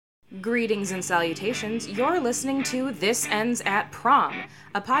Greetings and salutations. You're listening to This Ends at Prom,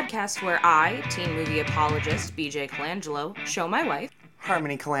 a podcast where I, teen movie apologist BJ Colangelo, show my wife,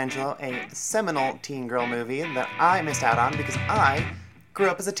 Harmony Colangelo, a seminal teen girl movie that I missed out on because I grew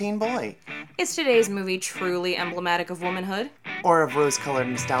up as a teen boy. Is today's movie truly emblematic of womanhood? Or of rose-colored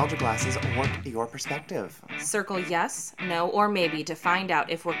nostalgia glasses warp your perspective. Circle yes, no, or maybe to find out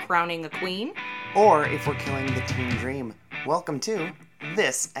if we're crowning a queen. Or if we're killing the teen dream. Welcome to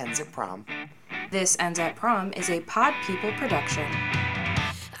This Ends at Prom. This Ends at Prom is a Pod People production.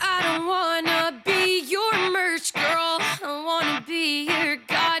 I don't wanna be your merch girl. I wanna be your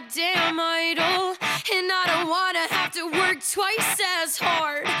goddamn idol. And I don't wanna have to work twice as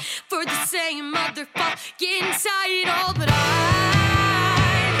hard for the same motherfucking title. But I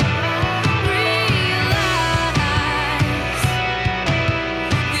realize that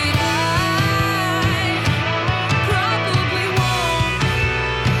I probably won't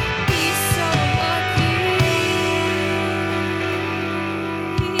be so lucky.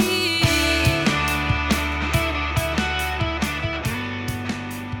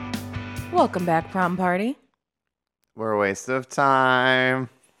 Welcome back, Prom Party. We're a waste of time.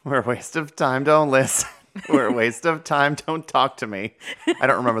 We're a waste of time. Don't listen. We're a waste of time. Don't talk to me. I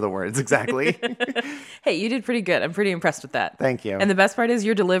don't remember the words exactly. Hey, you did pretty good. I'm pretty impressed with that. Thank you. And the best part is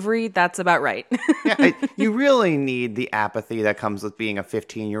your delivery, that's about right. You really need the apathy that comes with being a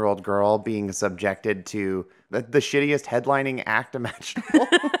 15-year-old girl being subjected to the shittiest headlining act imaginable.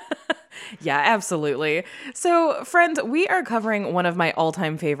 Yeah, absolutely. So, friends, we are covering one of my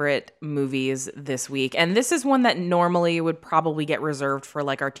all-time favorite movies this week. And this is one that normally would probably get reserved for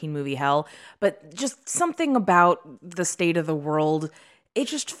like our teen movie hell. But just something about the state of the world, it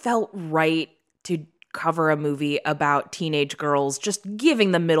just felt right to cover a movie about teenage girls just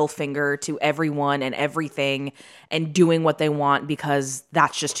giving the middle finger to everyone and everything and doing what they want because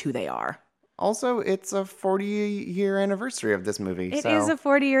that's just who they are. Also, it's a 40-year anniversary of this movie. It is a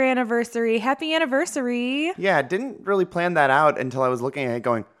 40-year anniversary. Happy anniversary. Yeah, didn't really plan that out until I was looking at it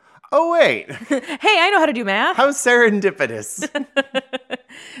going, oh, wait. Hey, I know how to do math. How serendipitous.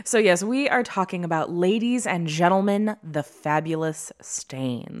 So, yes, we are talking about Ladies and Gentlemen, The Fabulous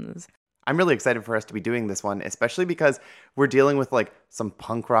Stains. I'm really excited for us to be doing this one, especially because we're dealing with like some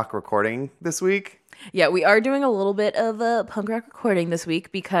punk rock recording this week. Yeah, we are doing a little bit of a punk rock recording this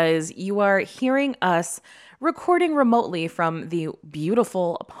week because you are hearing us recording remotely from the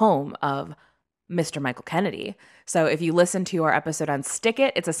beautiful home of Mr. Michael Kennedy. So if you listen to our episode on Stick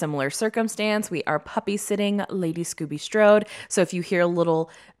It, it's a similar circumstance. We are puppy sitting Lady Scooby Strode. So if you hear the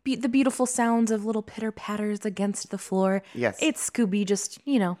beautiful sounds of little pitter patters against the floor, Yes. It's Scooby just,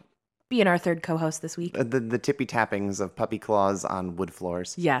 being our third co-host this week. The tippy tappings of puppy claws on wood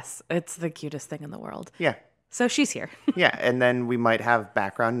floors. Yes, it's the cutest thing in the world. Yeah. So she's here. Yeah, and then we might have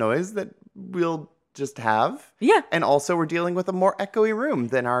background noise that we'll just have. Yeah. And also we're dealing with a more echoey room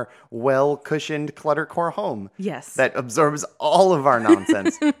than our well-cushioned cluttercore home. Yes. That absorbs all of our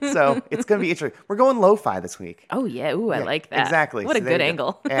nonsense. So it's going to be interesting. We're going lo-fi this week. Oh, yeah. Ooh, I like that. Exactly. What a So there good you go.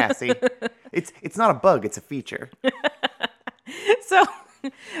 angle. Yeah, see? It's not a bug, it's a feature.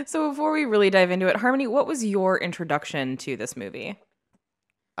 So before we really dive into it, Harmony, what was your introduction to this movie?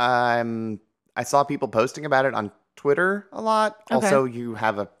 I saw people posting about it on Twitter a lot. Okay. Also, you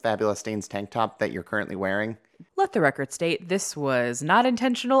have a Fabulous Stains tank top that you're currently wearing. Let the record state, this was not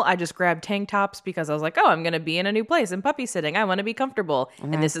intentional. I just grabbed tank tops because I was like, oh, I'm going to be in a new place and puppy sitting. I want to be comfortable.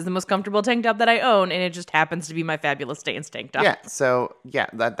 Mm-hmm. And this is the most comfortable tank top that I own. And it just happens to be my Fabulous Stains tank top. Yeah, so yeah,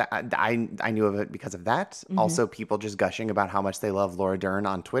 that I knew of it because of that. Mm-hmm. Also, people just gushing about how much they love Laura Dern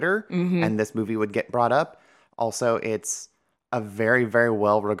on Twitter, Mm-hmm. and this movie would get brought up. Also, it's a very, very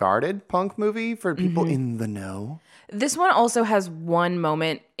well-regarded punk movie for people Mm-hmm. in the know. This one also has one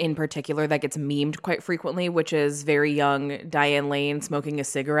moment in particular that gets memed quite frequently, which is very young Diane Lane smoking a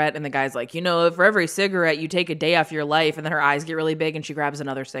cigarette. And the guy's like, for every cigarette, you take a day off your life. And then her eyes get really big and she grabs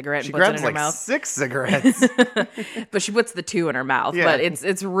another cigarette She and puts it grabs in her like mouth. 6 cigarettes. But she puts the 2 in her mouth. Yeah. But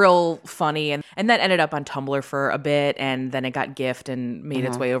it's real funny. And that ended up on Tumblr for a bit. And then it got GIFed and made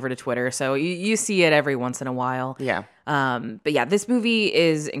its way over to Twitter. So you see it every once in a while. Yeah. But yeah, this movie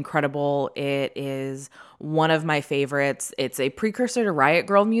is incredible. It is one of my favorites. It's a precursor to Riot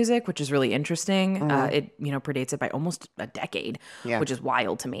Grrrl music, which is really interesting. It predates it by almost a decade, Yeah. which is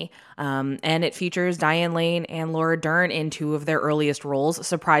wild to me. And it features Diane Lane and Laura Dern in 2 of their earliest roles.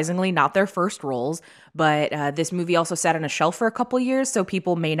 Surprisingly, not their first roles, but this movie also sat on a shelf for a couple years, so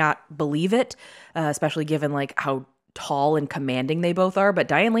people may not believe it, especially given like how tall and commanding they both are, but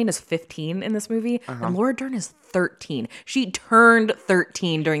Diane Lane is 15 in this movie, and Laura Dern is 13. She turned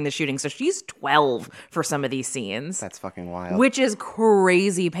 13 during the shooting, so she's 12 for some of these scenes. That's fucking wild. Which is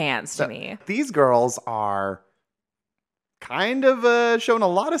crazy pants to me. These girls are kind of showing a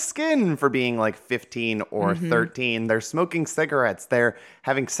lot of skin for being like 15 or 13. They're smoking cigarettes. They're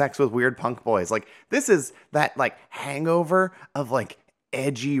having sex with weird punk boys. Like, this is that like hangover of like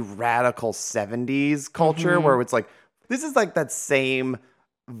edgy, radical 70s culture where it's like, this is like that same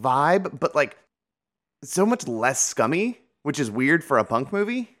vibe, but like so much less scummy, which is weird for a punk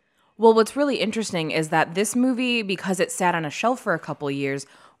movie. Well, what's really interesting is that this movie, because it sat on a shelf for a couple years,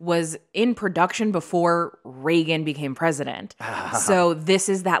 was in production before Reagan became president. So this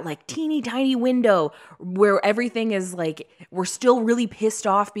is that like teeny tiny window where everything is like, we're still really pissed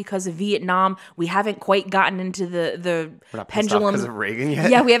off because of Vietnam. We haven't quite gotten into the We're not pissed off pendulum because of Reagan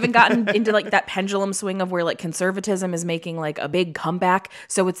yet. Yeah, we haven't gotten into like that pendulum swing of where like conservatism is making like a big comeback.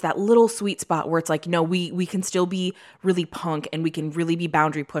 So it's that little sweet spot where it's like, no, we can still be really punk and we can really be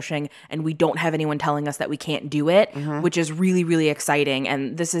boundary pushing, and we don't have anyone telling us that we can't do it, which is really, really exciting.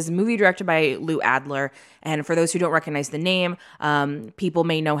 And this is a movie directed by Lou Adler. And for those who don't recognize the name, people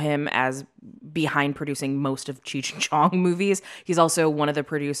may know him as behind producing most of Cheech and Chong movies. He's also one of the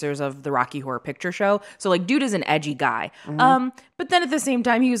producers of the Rocky Horror Picture Show. So like, dude is an edgy guy. But then at the same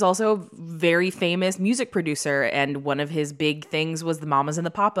time, he was also a very famous music producer. And one of his big things was the Mamas and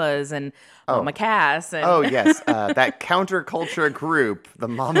the Papas and Mama Cass. And Oh, yes. That counterculture group, the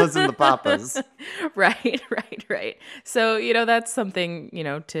Mamas and the Papas. Right. So, you know, that's something, you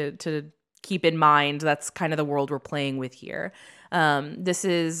know, to keep in mind. That's kind of the world we're playing with here.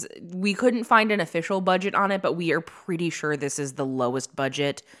 We couldn't find an official budget on it, but we are pretty sure this is the lowest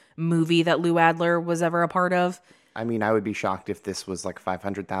budget movie that Lou Adler was ever a part of. I mean, I would be shocked if this was like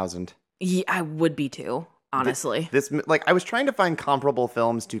 500,000. Yeah, I would be too, honestly. This like, I was trying to find comparable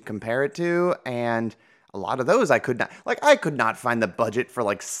films to compare it to, and a lot of those I could not find the budget for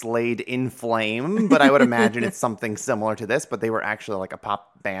like Slade in Flame, but I would imagine it's something similar to this, but they were actually like a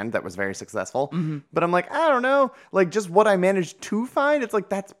pop band that was very successful. But I'm like, I don't know, like just what I managed to find, it's like,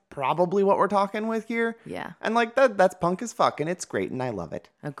 that's probably what we're talking with here. Yeah. And like that's punk as fuck, and it's great, and I love it.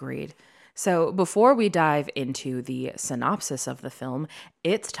 Agreed. So before we dive into the synopsis of the film,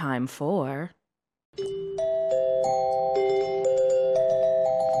 it's time for...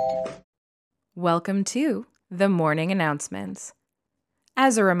 Welcome to the morning announcements.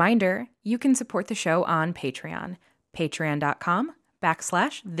 As a reminder, you can support the show on Patreon,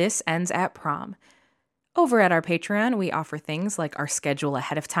 patreon.com/thisendsatprom. Over at our Patreon, we offer things like our schedule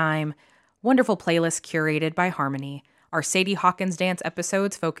ahead of time, wonderful playlists curated by Harmony, our Sadie Hawkins dance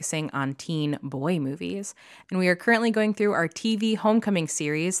episodes focusing on teen boy movies, and we are currently going through our TV Homecoming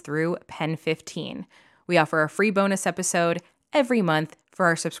series through Pen 15. We offer a free bonus episode every month for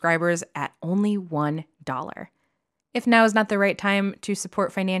our subscribers at only $1. If now is not the right time to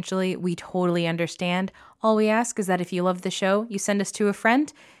support financially, we totally understand. All we ask is that if you love the show, you send us to a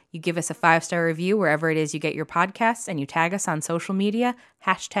friend, you give us a 5-star review wherever it is you get your podcasts, and you tag us on social media,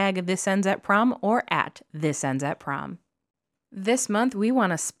 #ThisEndsAtProm or @ThisEndsAtProm. This month, we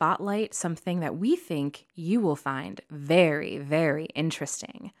want to spotlight something that we think you will find very, very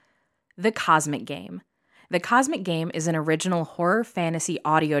interesting. The Cosmic Game. The Cosmic Game is an original horror fantasy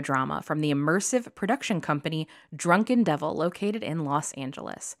audio drama from the immersive production company Drunken Devil, located in Los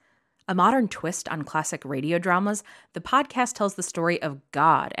Angeles. A modern twist on classic radio dramas, the podcast tells the story of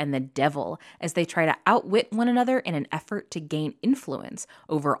God and the devil as they try to outwit one another in an effort to gain influence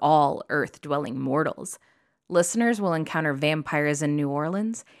over all earth-dwelling mortals. Listeners will encounter vampires in New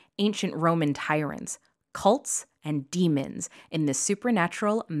Orleans, ancient Roman tyrants, cults, and demons in this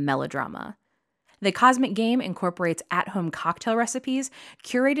supernatural melodrama. The Cosmic Game incorporates at-home cocktail recipes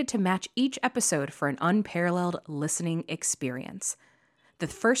curated to match each episode for an unparalleled listening experience. The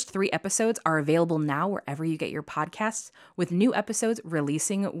first 3 episodes are available now wherever you get your podcasts, with new episodes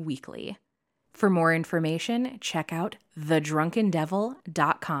releasing weekly. For more information, check out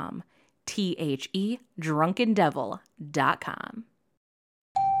thedrunkendevil.com. THEDrunkendevil.com.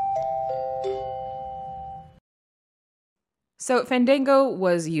 So Fandango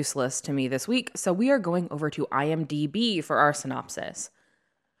was useless to me this week, so we are going over to IMDb for our synopsis.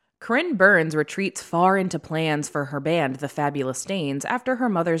 Corinne Burns retreats far into plans for her band, the Fabulous Stains, after her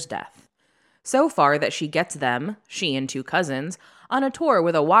mother's death. So far that she gets them, she and 2 cousins, on a tour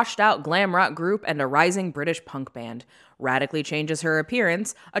with a washed-out glam rock group and a rising British punk band, radically changes her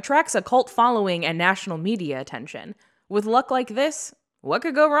appearance, attracts a cult following and national media attention. With luck like this, what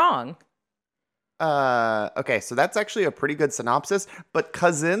could go wrong? Okay, so that's actually a pretty good synopsis. But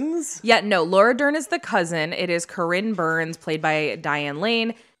cousins? Yeah, no, Laura Dern is the cousin. It is Corinne Burns, played by Diane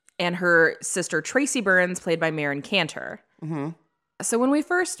Lane, and her sister Tracy Burns, played by Maren Cantor. Mm-hmm. So when we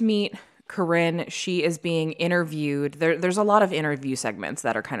first meet Corinne, she is being interviewed. There's a lot of interview segments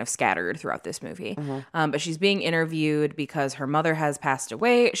that are kind of scattered throughout this movie. But she's being interviewed because her mother has passed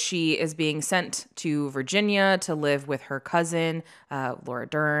away. She is being sent to Virginia to live with her cousin, Laura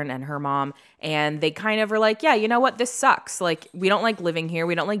Dern, and her mom. And they kind of are like, yeah, you know what? This sucks. Like, we don't like living here.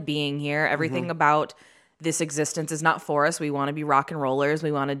 We don't like being here. Everything about this existence is not for us. We want to be rock and rollers.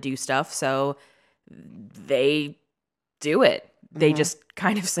 We want to do stuff. So they do it. They just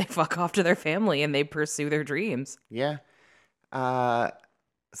kind of say fuck off to their family and they pursue their dreams. Yeah.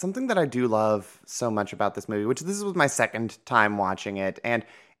 Something that I do love so much about this movie, which this was my second time watching it, and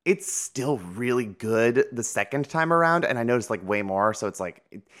it's still really good the second time around, and I noticed like way more, so it's like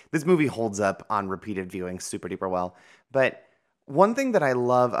this movie holds up on repeated viewing super duper well. But one thing that I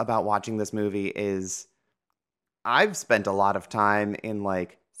love about watching this movie is I've spent a lot of time in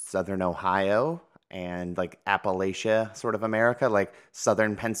like Southern Ohio and like Appalachia sort of America, like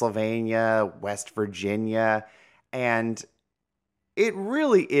Southern Pennsylvania, West Virginia. And it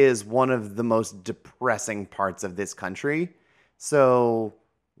really is one of the most depressing parts of this country. So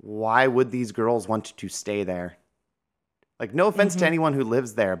why would these girls want to stay there? Like, no offense to anyone who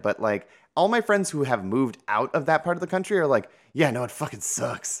lives there, but like all my friends who have moved out of that part of the country are like, yeah, no, it fucking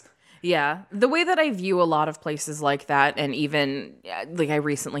sucks. Yeah. The way that I view a lot of places like that, and even like I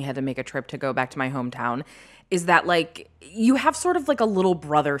recently had to make a trip to go back to my hometown, is that like you have sort of like a little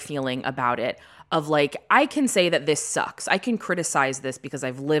brother feeling about it of like, I can say that this sucks. I can criticize this because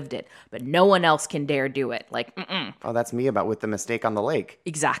I've lived it, but no one else can dare do it. Like, Oh, that's me about with the mistake on the lake.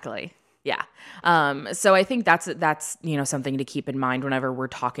 Exactly. Yeah. So I think that's something to keep in mind whenever we're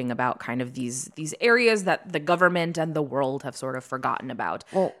talking about kind of these areas that the government and the world have sort of forgotten about.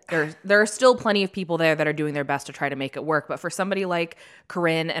 Well, there are still plenty of people there that are doing their best to try to make it work, but for somebody like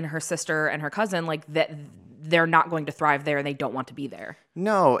Corinne and her sister and her cousin, like that, they're not going to thrive there and they don't want to be there.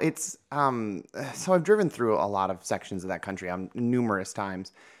 No, it's so I've driven through a lot of sections of that country numerous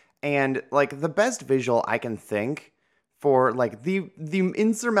times, and like the best visual I can think for like the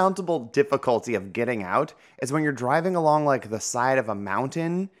insurmountable difficulty of getting out is when you're driving along like the side of a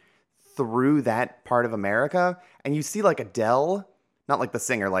mountain through that part of America and you see like Adele, not like the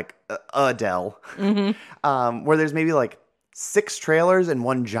singer, like Adele, where there's maybe like 6 trailers and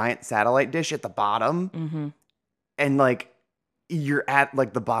one giant satellite dish at the bottom, and like you're at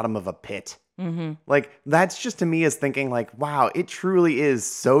like the bottom of a pit. Like that's just to me is thinking like, wow, it truly is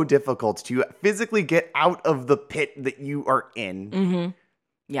so difficult to physically get out of the pit that you are in.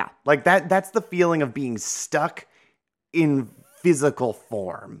 Yeah. Like that's the feeling of being stuck in physical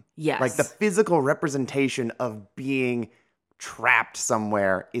form. Yes. Like the physical representation of being trapped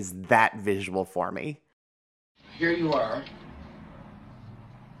somewhere is that visual for me. Here you are.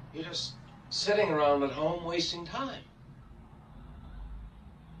 You're just sitting around at home wasting time.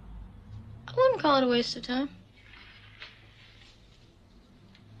 I wouldn't call it a waste of time.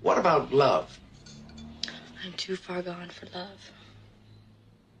 What about love? I'm too far gone for love.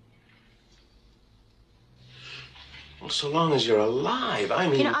 Well, so long as you're alive, I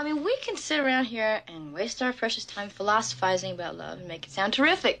mean... You know, we can sit around here and waste our precious time philosophizing about love and make it sound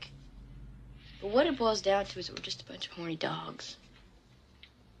terrific. But what it boils down to is that we're just a bunch of horny dogs.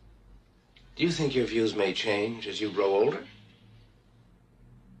 Do you think your views may change as you grow older?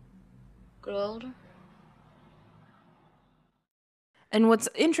 Grow older? And what's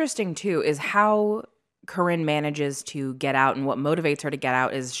interesting too is how Corinne manages to get out, and what motivates her to get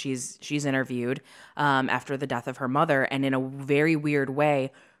out is she's interviewed after the death of her mother, and in a very weird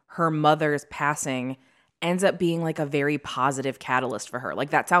way, her mother's passing ends up being like a very positive catalyst for her.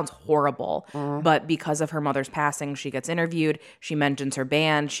 Like that sounds horrible, but because of her mother's passing, she gets interviewed. She mentions her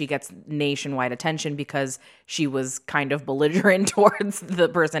band. She gets nationwide attention because she was kind of belligerent towards the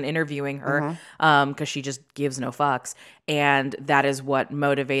person interviewing her because she just gives no fucks. And that is what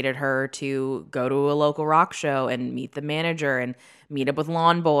motivated her to go to a local rock show and meet the manager and meet up with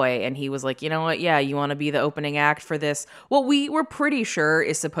Lawn Boy. And he was like, you know what? Yeah, you want to be the opening act for this? What we were pretty sure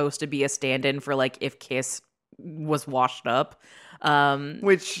is supposed to be a stand-in for like if Kiss was washed up.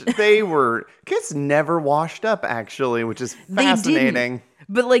 Which they were. Kiss never washed up, actually, which is fascinating.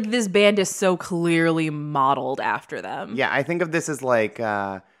 But like this band is so clearly modeled after them. Yeah, I think of this as like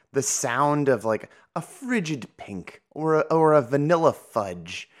the sound of like a Frigid Pink or a Vanilla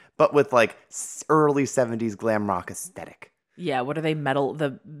Fudge, but with like early 70s glam rock aesthetic. Yeah, what are they?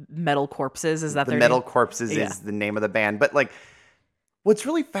 The Metal Corpses? Is that the their Metal name? Corpses is the name of the band, but like what's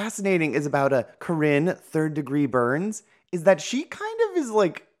really fascinating is about Corinne Third Degree Burns is that she kind of is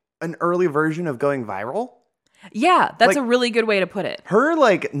like an early version of going viral. Yeah, that's Like- a really good way to put it. Her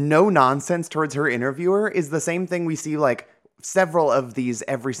like no nonsense towards her interviewer is the same thing we see like several of these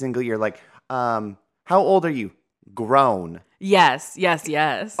every single year. Like, how old are you? Grown. Yes, yes,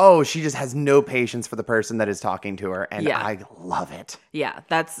 yes. Oh, she just has no patience for the person that is talking to her, and Yeah. I love it. Yeah,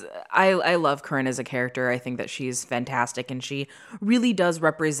 I love Corinne as a character. I think that she's fantastic, and she really does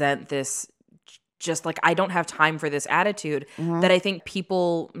represent this just like I don't have time for this attitude that I think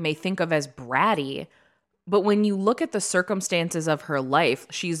people may think of as bratty. But when you look at the circumstances of her life,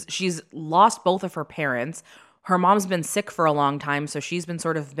 she's lost both of her parents. Her mom's been sick for a long time, so she's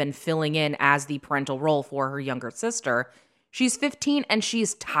been filling in as the parental role for her younger sister. She's 15 and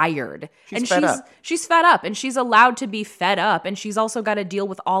she's tired. She's fed up. She's fed up and she's allowed to be fed up, and she's also got to deal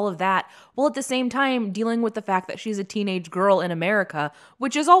with all of that while at the same time dealing with the fact that she's a teenage girl in America,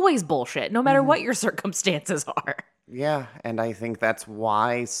 which is always bullshit, no matter what your circumstances are. Yeah, and I think that's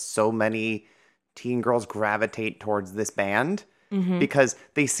why so many teen girls gravitate towards this band because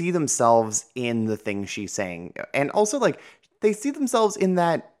they see themselves in the things she's saying. And also, like, they see themselves in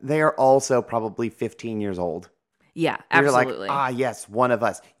that they are also probably 15 years old. Yeah, You're absolutely. like, yes, one of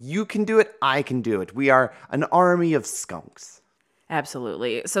us. You can do it. I can do it. We are an army of skunks.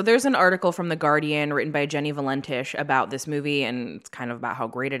 Absolutely. So there's an article from The Guardian written by Jenny Valentish about this movie, and it's kind of about how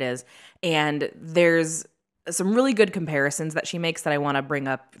great it is. And there's some really good comparisons that she makes that I want to bring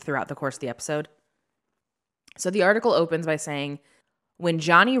up throughout the course of the episode. So the article opens by saying, when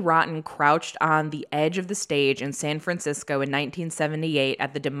Johnny Rotten crouched on the edge of the stage in San Francisco in 1978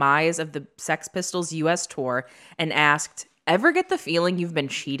 at the demise of the Sex Pistols' U.S. tour and asked, "Ever get the feeling you've been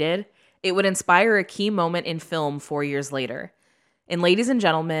cheated?" it would inspire a key moment in film 4 years later. In Ladies and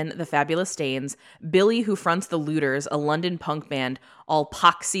Gentlemen, The Fabulous Stains, Billy, who fronts the Looters, a London punk band, all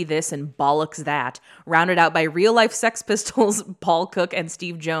poxy this and bollocks that, rounded out by real-life Sex Pistols Paul Cook and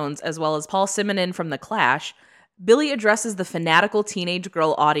Steve Jones, as well as Paul Simonon from The Clash, Billy addresses the fanatical teenage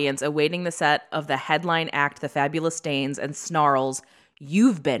girl audience awaiting the set of the headline act The Fabulous Stains and snarls,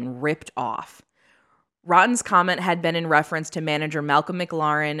 "You've been ripped off." Rotten's comment had been in reference to manager Malcolm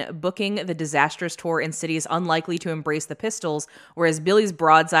McLaren booking the disastrous tour in cities unlikely to embrace the Pistols, whereas Billy's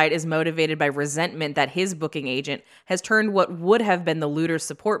broadside is motivated by resentment that his booking agent has turned what would have been the Looters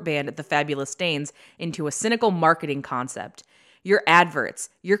support band at The Fabulous Stains into a cynical marketing concept. "Your adverts,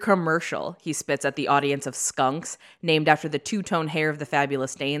 your commercial," he spits at the audience of skunks, named after the two-tone hair of the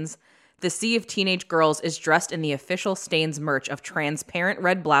Fabulous Stains. The sea of teenage girls is dressed in the official Stains merch of transparent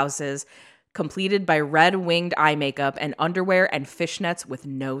red blouses, completed by red-winged eye makeup and underwear and fishnets with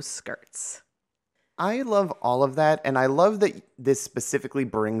no skirts. I love all of that, and I love that this specifically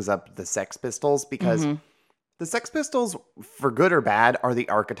brings up the Sex Pistols because the Sex Pistols, for good or bad, are the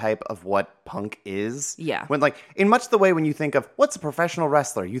archetype of what punk is. Yeah. When, like, in much the way when you think of what's a professional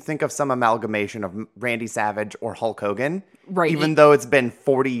wrestler, you think of some amalgamation of Randy Savage or Hulk Hogan. Right. Even though it's been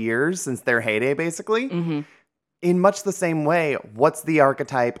 40 years since their heyday, basically. In much the same way, what's the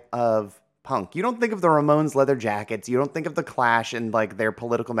archetype of punk? You don't think of the Ramones leather jackets. You don't think of the Clash and like their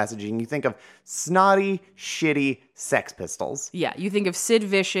political messaging. You think of snotty, shitty Sex Pistols. Yeah, you think of Sid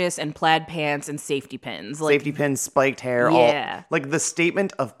Vicious and plaid pants and safety pins. Like, Safety pins, spiked hair, Yeah. all like the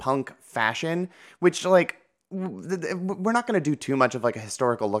statement of punk fashion, which like we're not going to do too much of like a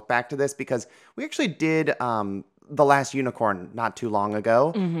historical look back to this because we actually did The Last Unicorn not too long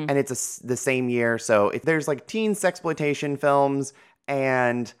ago, and it's the same year. So if there's like teen sexploitation films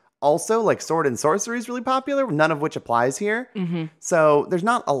and also like sword and sorcery is really popular, none of which applies here. So there's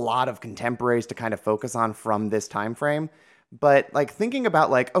not a lot of contemporaries to kind of focus on from this time frame. But like thinking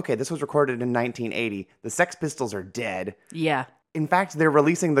about like, okay, this was recorded in 1980. The Sex Pistols are dead. yeah. In fact, they're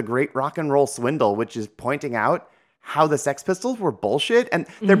releasing The Great Rock and Roll Swindle, which is pointing out how the Sex Pistols were bullshit. And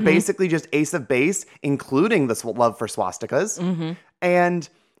they're basically just Ace of Base, including the love for swastikas. And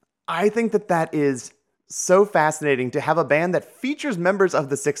I think that that is so fascinating to have a band that features members of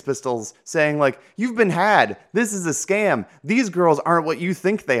the Sex Pistols saying like, you've been had. This is a scam. These girls aren't what you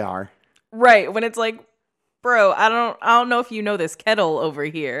think they are. Right, when it's like, bro, I don't know if you know this kettle over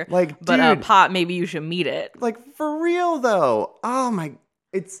here. Like, but dude. pot, maybe you should meet it. Like, for real, though. Oh, my.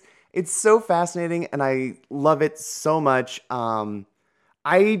 It's so fascinating, and I love it so much.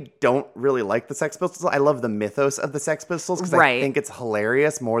 I don't really like the Sex Pistols. I love the mythos of the Sex Pistols because I Right. think it's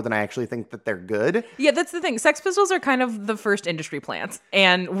hilarious more than I actually think that they're good. Yeah, that's the thing. Sex Pistols are kind of the first industry plants,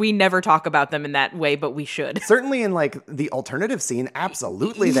 and we never talk about them in that way, but we should. Certainly in like the alternative scene,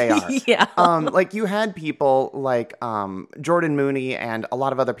 absolutely they are. Yeah. Like you had people like Jordan Mooney and a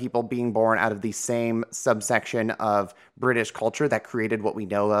lot of other people being born out of the same subsection of British culture that created what we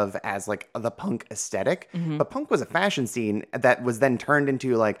know of as like the punk aesthetic. Mm-hmm. But punk was a fashion scene that was then turned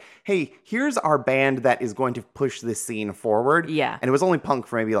into like, hey, here's our band that is going to push this scene forward. Yeah. And it was only punk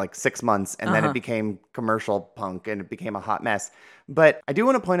for maybe like 6 months, and then it became commercial punk and it became a hot mess. But I do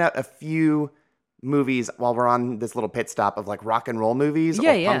want to point out a few movies while we're on this little pit stop of like rock and roll movies or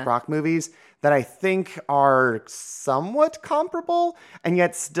punk rock movies that I think are somewhat comparable and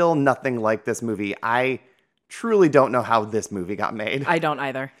yet still nothing like this movie. I truly don't know how this movie got made. I don't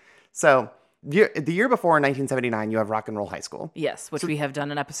either. So the year before, in 1979, you have Rock and Roll High School. Yes, which we have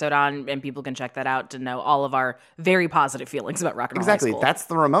done an episode on, and people can check that out to know all of our very positive feelings about Rock and Roll High Exactly. School. That's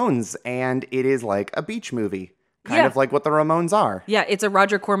the Ramones, and it is like a beach movie, kind Yeah. of like what the Ramones are. Yeah, it's a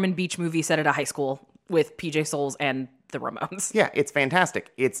Roger Corman beach movie set at a high school with PJ Souls and the Ramones. Yeah, it's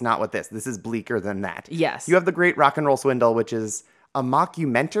fantastic. It's not what this is bleaker than that. Yes. You have the Great Rock and Roll Swindle, which is a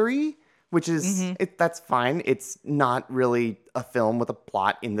mockumentary, which is, that's fine. It's not really a film with a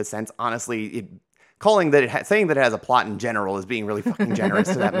plot in the sense, honestly, saying that it has a plot in general is being really fucking generous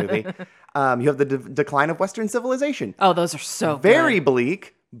to that movie. You have the decline of Western civilization. Oh, those are so Very good.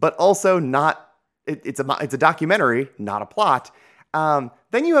 bleak, but also not, it's a documentary, not a plot.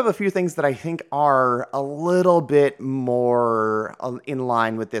 Then you have a few things that I think are a little bit more in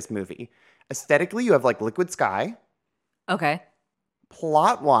line with this movie. Aesthetically, you have like Liquid Sky. Okay.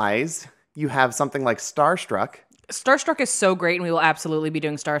 Plot-wise, you have something like Starstruck. Starstruck is so great, and we will absolutely be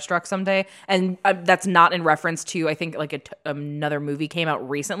doing Starstruck someday. And that's not in reference to, I think, like another movie came out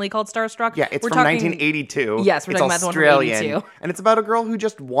recently called Starstruck. Yeah, it's We're from talking- 1982. Yes, we're it's talking about the one from Australian, 82. and it's about a girl who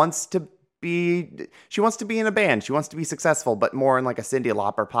just wants to be in a band. She wants to be successful, but more in like a Cyndi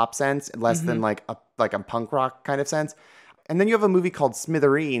Lauper pop sense, less than like a punk rock kind of sense. And then you have a movie called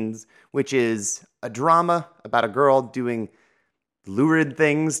Smithereens, which is a drama about a girl doing lurid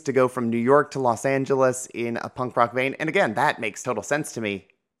things to go from New York to Los Angeles in a punk rock vein. And again, that makes total sense to me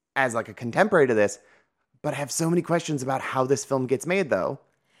as like a contemporary to this. But I have so many questions about how this film gets made, though.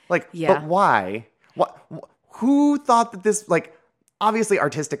 Like, Yeah. but why? Who thought that this, like, obviously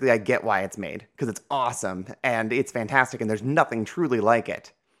artistically, I get why it's made because it's awesome and it's fantastic and there's nothing truly like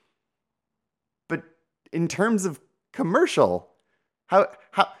it. But in terms of commercial, what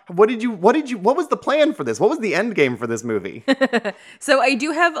was the plan for this? What was the end game for this movie? So I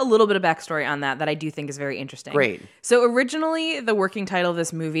do have a little bit of backstory on that I do think is very interesting. Great. So originally, the working title of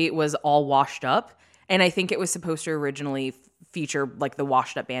this movie was All Washed Up, and I think it was supposed to originally feature like the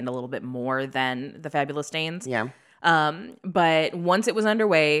Washed Up Band a little bit more than the Fabulous Stains. Yeah. But once it was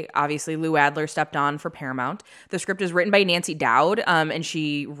underway, obviously Lou Adler stepped on for Paramount. The script is written by Nancy Dowd, and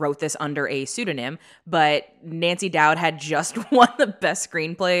she wrote this under a pseudonym. But Nancy Dowd had just won the Best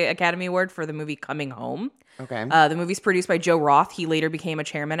Screenplay Academy Award for the movie Coming Home. Okay. The movie's produced by Joe Roth. He later became a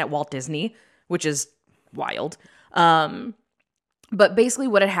chairman at Walt Disney, which is wild. But basically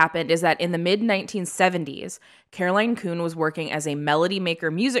what had happened is that in the mid-1970s, Caroline Coon was working as a melody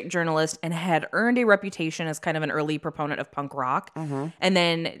maker music journalist and had earned a reputation as kind of an early proponent of punk rock. And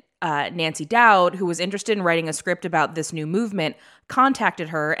then Nancy Dowd, who was interested in writing a script about this new movement, contacted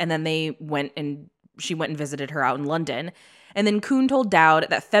her, and then she went and visited her out in London. And then Coon told Dowd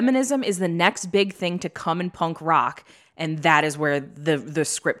that feminism is the next big thing to come in punk rock, and that is where the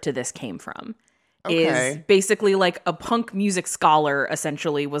script to this came from. Is Okay. basically like a punk music scholar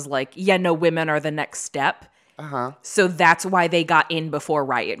essentially was like, yeah, no, women are the next step. So that's why they got in before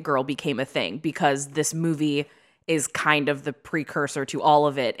Riot Girl became a thing, because this movie is kind of the precursor to all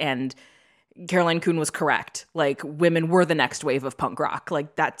of it. And Caroline Coon was correct. Like, women were the next wave of punk rock.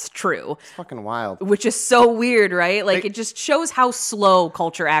 Like, that's true. It's fucking wild. Which is so weird, right? Like, it just shows how slow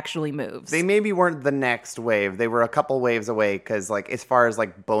culture actually moves. They maybe weren't the next wave. They were a couple waves away because, like, as far as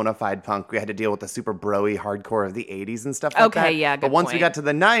like bona fide punk, we had to deal with the super broy hardcore of the 80s and stuff like Okay, that. yeah, But good once we point. got to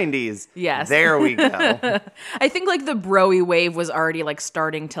the 90s, Yes. there we go. I think like the broy wave was already like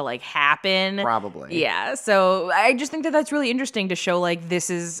starting to like happen. Probably. Yeah. So I just think that that's really interesting to show like this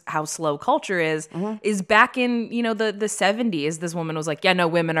is how slow culture is. Is back in, you know, the 70s, this woman was like, yeah, no,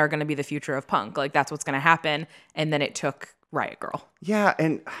 women are going to be the future of punk. Like that's what's going to happen. And then it took Riot Girl. Yeah,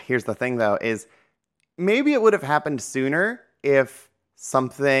 and here's the thing though, is maybe it would have happened sooner if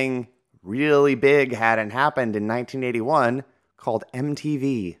something really big hadn't happened in 1981 called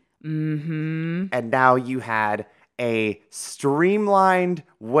MTV. And now you had a streamlined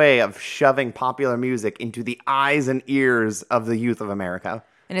way of shoving popular music into the eyes and ears of the youth of America.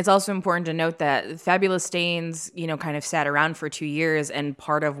 And it's also important to note that Fabulous Stains, kind of sat around for 2 years, and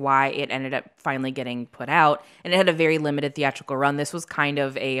part of why it ended up finally getting put out, and it had a very limited theatrical run. This was kind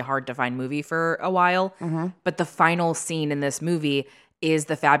of a hard-to-find movie for a while, but the final scene in this movie is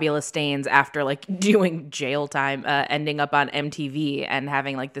the Fabulous Stains after doing jail time, ending up on MTV and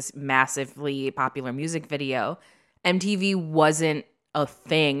having this massively popular music video. MTV wasn't a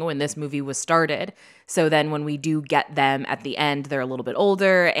thing when this movie was started. So then when we do get them at the end, they're a little bit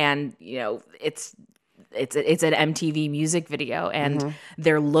older, and it's an MTV music video, and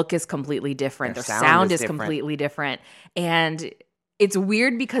their look is completely different. Their sound is different. completely different. And it's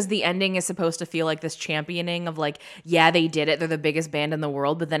weird because the ending is supposed to feel like this championing of yeah, they did it. They're the biggest band in the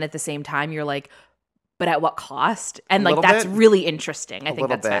world. But then at the same time, you're like, but at what cost? And that's really interesting. I think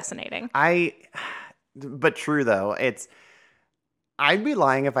that's fascinating. But true though, I'd be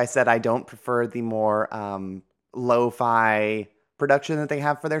lying if I said I don't prefer the more lo-fi production that they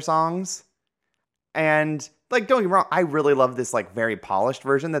have for their songs. And don't get me wrong, I really love this very polished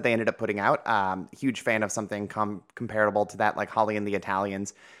version that they ended up putting out. Huge fan of something comparable to that, like Holly and the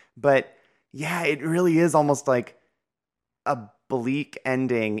Italians. But yeah, it really is almost like a bleak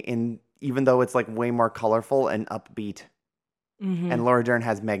ending, even though it's way more colorful and upbeat. And Laura Dern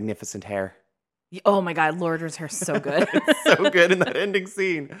has magnificent hair. Oh my God, Laura Dern's hair is so good. So good in that ending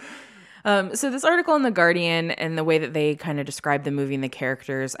scene. So this article in The Guardian and the way that they kind of describe the movie and the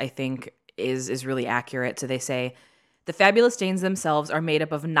characters, I think, is really accurate. So they say, the Fabulous Stains themselves are made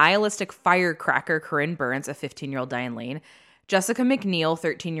up of nihilistic firecracker Corinne Burns, a 15-year-old Diane Lane, Jessica McNeil,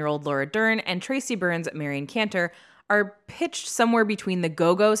 13-year-old Laura Dern, and Tracy Burns, Marion Cantor, are pitched somewhere between the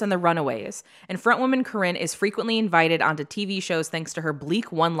Go-Go's and the Runaways, and frontwoman Corinne is frequently invited onto TV shows thanks to her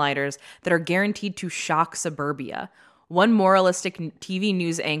bleak one-liners that are guaranteed to shock suburbia. One moralistic TV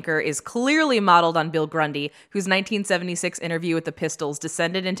news anchor is clearly modeled on Bill Grundy, whose 1976 interview with the Pistols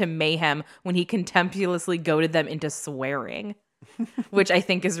descended into mayhem when he contemptuously goaded them into swearing, which I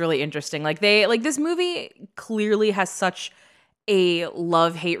think is really interesting. This movie clearly has such a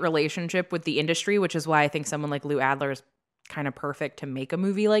love-hate relationship with the industry, which is why I think someone like Lou Adler is kind of perfect to make a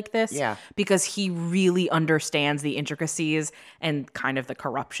movie like this. Yeah. Because he really understands the intricacies and kind of the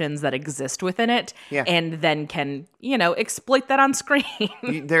corruptions that exist within it. Yeah. And then can, exploit that on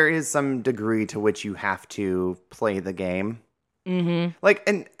screen. There is some degree to which you have to play the game. Mm-hmm.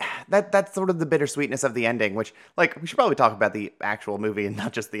 And that's sort of the bittersweetness of the ending, which, we should probably talk about the actual movie and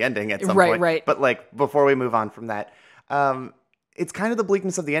not just the ending at some point. Right. But, before we move on from that, it's kind of the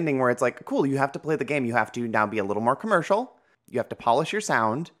bleakness of the ending where it's cool, you have to play the game. You have to now be a little more commercial. You have to polish your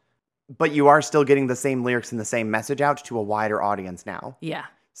sound, but you are still getting the same lyrics and the same message out to a wider audience now. Yeah.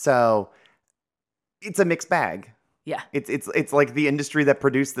 So it's a mixed bag. Yeah. It's like the industry that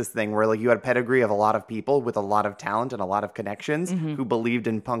produced this thing where you had a pedigree of a lot of people with a lot of talent and a lot of connections who believed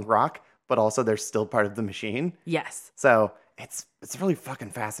in punk rock, but also they're still part of the machine. Yes. So it's really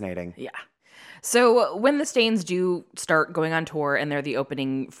fucking fascinating. Yeah. So when the Stains do start going on tour and they're the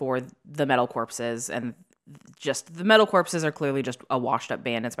opening for the Metal Corpses, and just the Metal Corpses are clearly just a washed up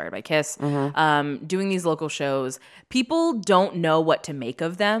band inspired by Kiss, doing these local shows, people don't know what to make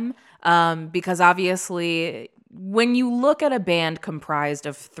of them because obviously when you look at a band comprised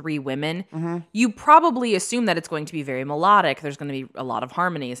of 3 women, you probably assume that it's going to be very melodic. There's going to be a lot of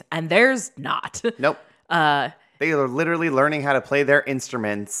harmonies, and there's not. Nope. They are literally learning how to play their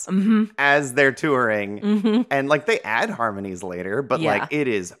instruments as they're touring. And they add harmonies later, but it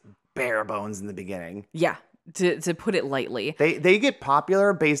is bare bones in the beginning. Yeah, to put it lightly. They get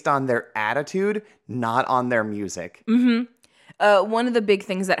popular based on their attitude, not on their music. One of the big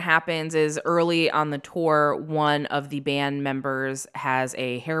things that happens is early on the tour, one of the band members has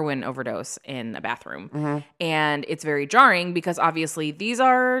a heroin overdose in a bathroom. And it's very jarring because obviously these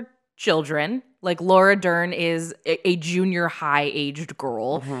are children. Laura Dern is a junior high aged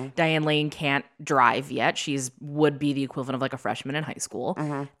girl. Diane Lane can't drive yet. Would be the equivalent of a freshman in high school.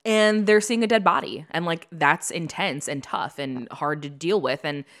 And they're seeing a dead body. And that's intense and tough and hard to deal with.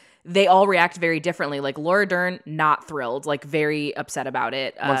 And they all react very differently. Laura Dern, not thrilled, very upset about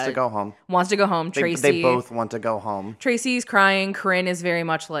it. Wants to go home. Tracy. They both want to go home. Tracy's crying. Corinne is very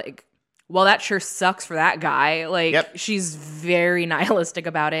much well, that sure sucks for that guy. She's very nihilistic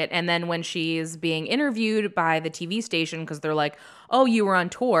about it. And then when she's being interviewed by the TV station, because they're oh, you were on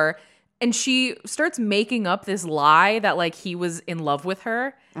tour, And she starts making up this lie that like he was in love with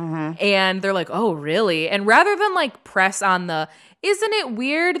her. And they're like, oh, really? And rather than like press on the, isn't it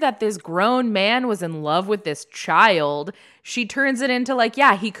weird that this grown man was in love with this child? She turns it into like,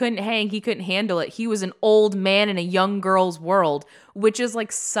 yeah, he couldn't hang. He couldn't handle it. He was an old man in a young girl's world, which is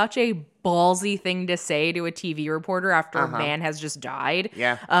like such a ballsy thing to say to a TV reporter after a man has just died.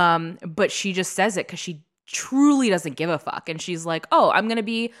 Yeah. But she just says it because she truly doesn't give a fuck. And she's like, oh, I'm going to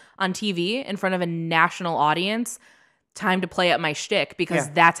be on TV in front of a national audience. Time to play up my shtick because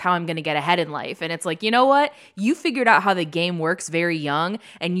that's how I'm going to get ahead in life. And it's like, you know what? You figured out how the game works very young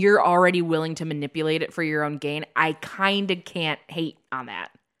and you're already willing to manipulate it for your own gain. I kind of can't hate on that.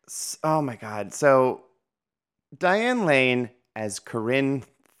 Oh my God. So Diane Lane as Corinne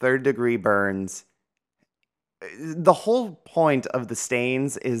Third Degree Burns, the whole point of the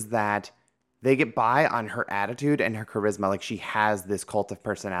Stains is that they get by on her attitude and her charisma. Like she has this cult of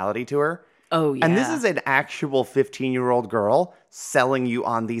personality to her. Oh, yeah. And this is an actual 15-year-old girl selling you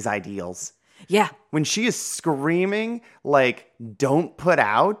on these ideals. Yeah. When she is screaming, like, don't put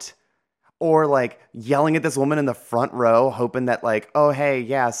out, or like yelling at this woman in the front row, hoping that like, oh, hey,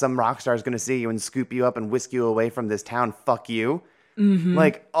 yeah, some rock star is going to see you and scoop you up and whisk you away from this town. Fuck you.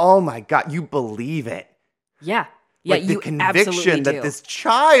 Like, oh my God, you believe it. Yeah. Yeah, Like you the absolutely conviction do. that this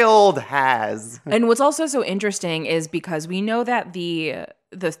child has. And what's also so interesting is because we know that the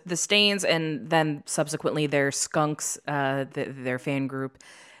Stains and then subsequently their Skunks, their fan group,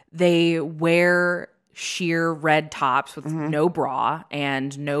 they wear sheer red tops with no bra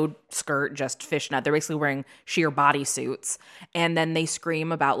and no skirt, just fishnet. They're basically wearing sheer bodysuits. And then they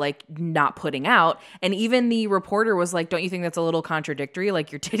scream about like not putting out. And even the reporter was like, don't you think that's a little contradictory?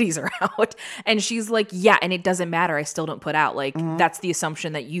 Like your titties are out. And she's like, yeah, and it doesn't matter. I still don't put out. Like that's the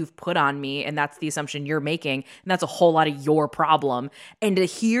assumption that you've put on me. And that's the assumption you're making. And that's a whole lot of your problem. And to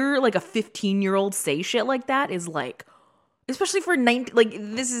hear like a 15-year-old say shit like that is like, especially for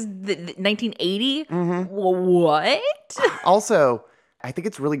this is the 1980. What? Also, I think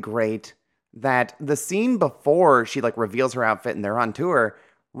it's really great that the scene before she like reveals her outfit and they're on tour,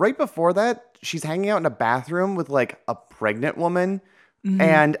 right before that, she's hanging out in a bathroom with like a pregnant woman.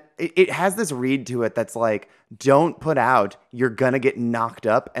 And it has this read to it that's like, don't put out, you're going to get knocked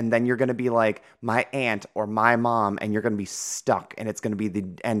up. And then you're going to be like my aunt or my mom, and you're going to be stuck and it's going to be the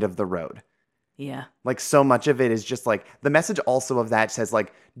end of the road. Yeah. Like so much of it is just like the message also of that says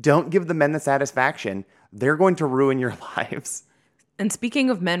like, don't give the men the satisfaction. They're going to ruin your lives. And speaking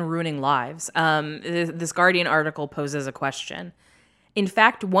of men ruining lives, this Guardian article poses a question. In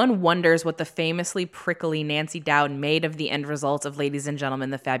fact, one wonders what the famously prickly Nancy Dowd made of the end result of Ladies and Gentlemen,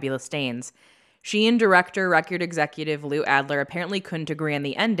 The Fabulous Stains. She and director, record executive Lou Adler apparently couldn't agree on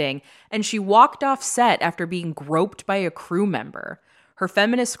the ending, and she walked off set after being groped by a crew member. Her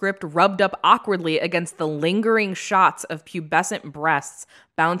feminist script rubbed up awkwardly against the lingering shots of pubescent breasts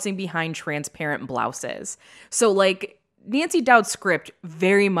bouncing behind transparent blouses. So, like, Nancy Dowd's script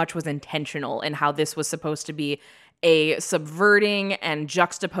very much was intentional in how this was supposed to be a subverting and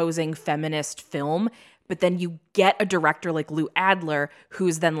juxtaposing feminist film. But then you get a director like Lou Adler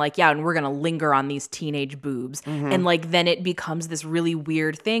who's then like, yeah, and we're going to linger on these teenage boobs. And like, then it becomes this really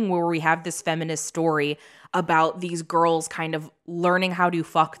weird thing where we have this feminist story about these girls kind of learning how to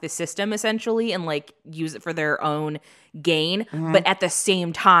fuck the system essentially and like use it for their own gain. But at the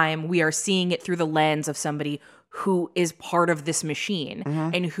same time, we are seeing it through the lens of somebody who is part of this machine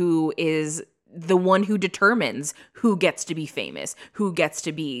and who is the one who determines who gets to be famous, who gets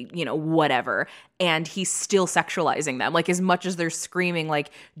to be, you know, whatever. And he's still sexualizing them. Like, as much as they're screaming,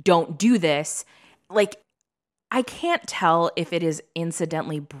 like, don't do this, like, I can't tell if it is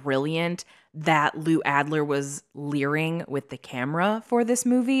incidentally brilliant that Lou Adler was leering with the camera for this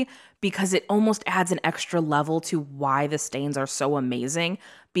movie, because it almost adds an extra level to why the Stains are so amazing,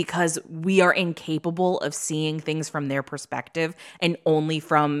 because we are incapable of seeing things from their perspective and only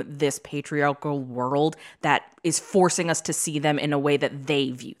from this patriarchal world that is forcing us to see them in a way that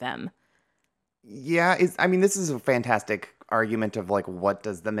they view them. Yeah, I mean, this is a fantastic argument of like, what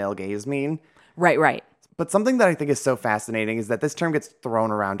does the male gaze mean? Right. But something that I think is so fascinating is that this term gets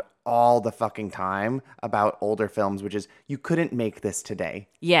thrown around all the fucking time about older films, which is you couldn't make this today.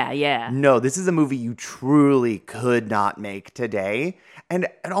 Yeah. No, this is a movie you truly could not make today. And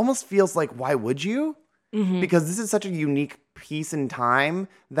it almost feels like, why would you? Because this is such a unique piece in time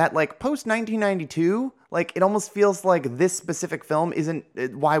that like post 1992, like it almost feels like this specific film isn't,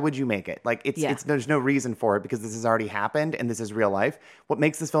 why would you make it? Like it's there's no reason for it because this has already happened and this is real life. What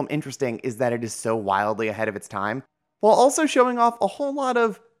makes this film interesting is that it is so wildly ahead of its time while also showing off a whole lot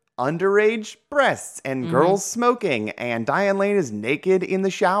of underage breasts and girls smoking, and Diane Lane is naked in the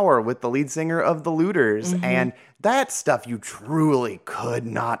shower with the lead singer of the Looters, and that stuff you truly could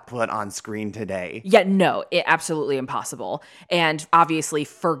not put on screen today. Yeah, no, absolutely impossible. And obviously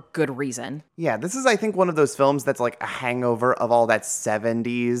for good reason. Yeah, this is, I think, one of those films that's like a hangover of all that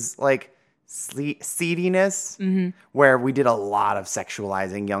 70s, like, seediness, where we did a lot of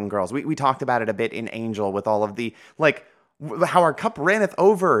sexualizing young girls. We talked about it a bit in Angel with all of the, like, how our cup ranneth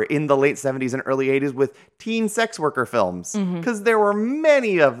over in the late 70s and early 80s with teen sex worker films, because there were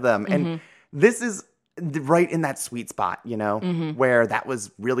many of them. And this is right in that sweet spot, you know, where that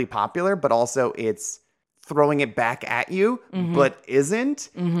was really popular, but also it's throwing it back at you, but isn't.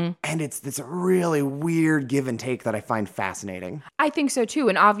 And it's this really weird give and take that I find fascinating. I think so too.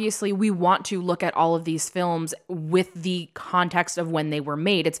 And obviously we want to look at all of these films with the context of when they were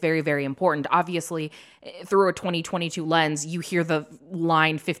made. It's very, very important. Obviously, through a 2022 lens, you hear the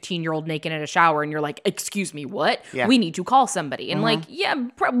line 15-year-old naked in a shower and you're like, excuse me, what? Yeah. We need to call somebody. And like, yeah,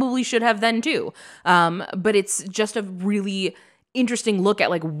 probably should have then too. But it's just a really interesting look at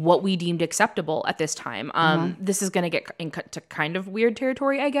like what we deemed acceptable at this time. This is going to get into kind of weird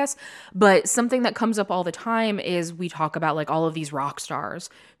territory, I guess, but something that comes up all the time is we talk about like all of these rock stars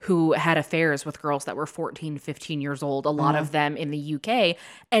who had affairs with girls that were 14, 15 years old, a lot of them in the UK.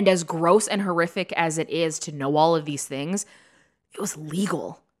 And as gross and horrific as it is to know all of these things, it was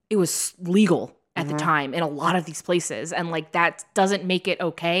legal. It was legal at the time in a lot of these places, and like that doesn't make it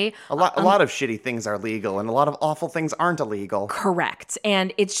okay. A lot of shitty things are legal, and a lot of awful things aren't illegal. Correct.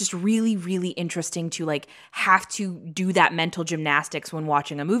 And it's just really, really interesting to like have to do that mental gymnastics when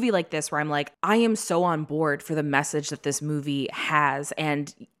watching a movie like this, where I'm like, I am so on board for the message that this movie has,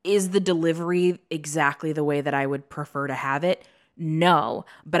 and is the delivery exactly the way that I would prefer to have it? No,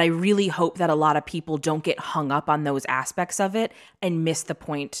 but I really hope that a lot of people don't get hung up on those aspects of it and miss the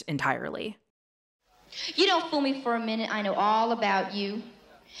point entirely. You don't fool me for a minute. I know all about you.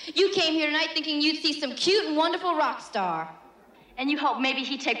 You came here tonight thinking you'd see some cute and wonderful rock star. And you hope maybe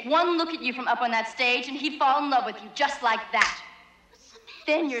he'd take one look at you from up on that stage and he'd fall in love with you just like that.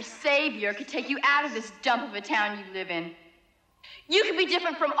 Then your savior could take you out of this dump of a town you live in. You could be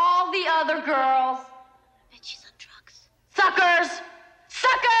different from all the other girls. I bet she's on drugs. Suckers!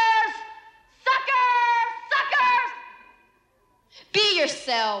 Suckers! Suckers! Suckers! Be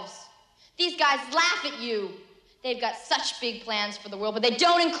yourselves. These guys laugh at you. They've got such big plans for the world, but they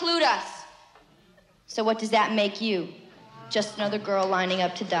don't include us. So what does that make you? Just another girl lining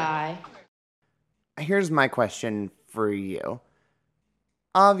up to die. Here's my question for you.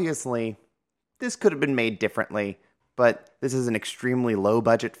 Obviously, this could have been made differently, but this is an extremely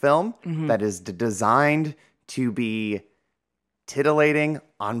low-budget film that is designed to be titillating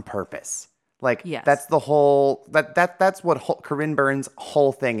on purpose. Like, Yes. that's the whole, that's what Corinne Byrne's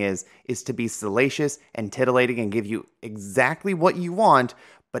whole thing is to be salacious and titillating and give you exactly what you want,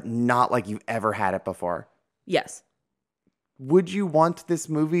 but not like you've ever had it before. Yes. Would you want this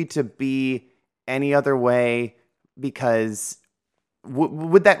movie to be any other way? Because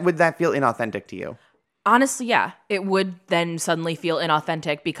would that feel inauthentic to you? Honestly, yeah. It would then suddenly feel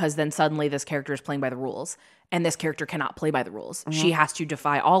inauthentic because then suddenly this character is playing by the rules. And this character cannot play by the rules. She has to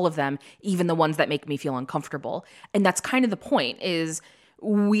defy all of them, even the ones that make me feel uncomfortable. And that's kind of the point, is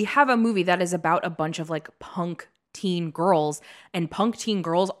we have a movie that is about a bunch of like punk teen girls, and punk teen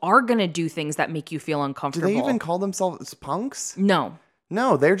girls are going to do things that make you feel Do uncomfortable. they even call themselves punks? No,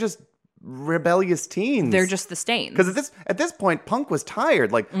 No, they're just rebellious teens. they're just the stains. Because at this point, punk was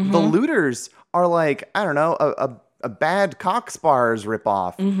tired. Like, the Looters are like, I don't know, a bad Cockspars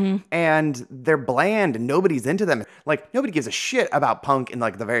ripoff. And they're bland and nobody's into them. Like, nobody gives a shit about punk in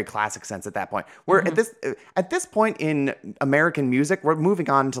like the very classic sense at that point. Where at this point in American music, we're moving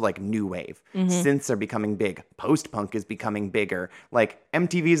on to like new wave. Synths are becoming big. Post-punk is becoming bigger. Like,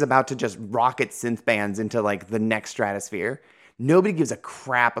 MTV's about to just rocket synth bands into like the next stratosphere. Nobody gives a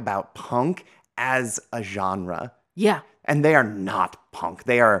crap about punk as a genre. Yeah. And they are not punk.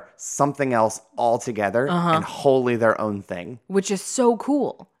 They are something else altogether and wholly their own thing. Which is so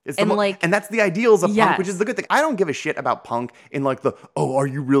cool. It's and and that's the ideals of punk, which Yes. is the good thing. I don't give a shit about punk in like the, oh, are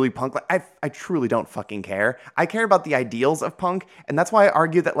you really punk? Like, I truly don't fucking care. I care about the ideals of punk, and that's why I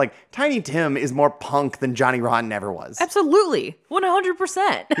argue that like Tiny Tim is more punk than Johnny Rotten ever was. Absolutely.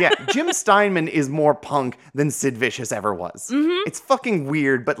 100%. Yeah, Jim Steinman is more punk than Sid Vicious ever was. It's fucking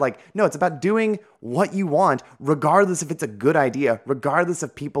weird, but like, no, it's about doing what you want, regardless if it's a good idea, regardless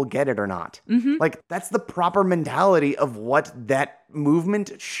if people get it or not. Like, that's the proper mentality of what that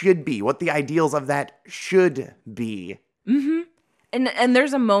movement should be, what the ideals of that should be. And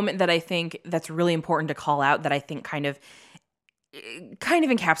there's a moment that I think that's really important to call out that I think kind of kind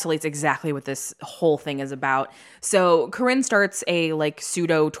of encapsulates exactly what this whole thing is about. So Corinne starts a like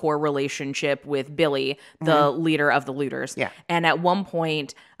pseudo tour relationship with Billy, the leader of the Looters. Yeah. And at one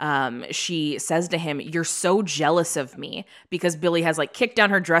point, she says to him, "You're so jealous of me," because Billy has like kicked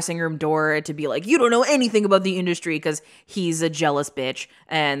down her dressing room door to be like, "You don't know anything about the industry," because he's a jealous bitch.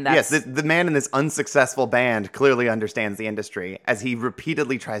 And that's Yes, the man in this unsuccessful band clearly understands the industry as he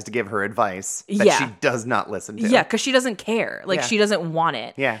repeatedly tries to give her advice that Yeah. she does not listen to. yeah, because she doesn't care. Like Yeah. she doesn't want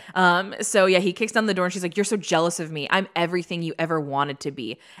it. Yeah. So yeah, he kicks down the door and she's like, "You're so jealous of me. I'm everything you ever wanted to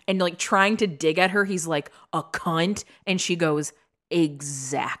be." And like trying to dig at her, he's like, "A cunt," and she goes,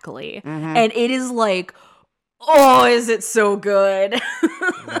 "Exactly." And it is like, oh, is it so good?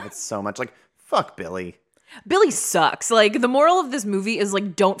 I love it so much. Like, fuck Billy. Billy sucks. Like the moral of this movie is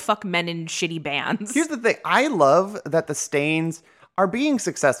like, don't fuck men in shitty bands. Here's the thing. I love that the Stains are being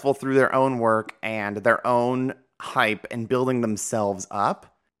successful through their own work and their own hype and building themselves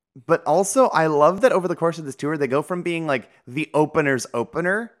up. But also, I love that over the course of this tour, they go from being like the opener's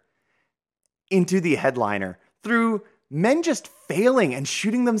opener into the headliner through men just failing and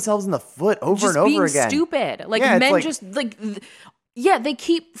shooting themselves in the foot over Just and over being again. stupid. Like Yeah, it's men like- just like yeah, they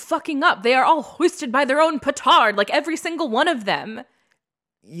keep fucking up. They are all hoisted by their own petard, like every single one of them.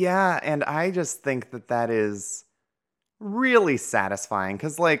 Yeah, and I just think that that is really satisfying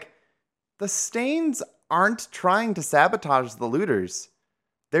because, like, the Stains aren't trying to sabotage the Looters.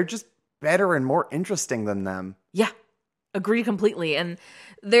 They're just better and more interesting than them. Yeah, agree completely. And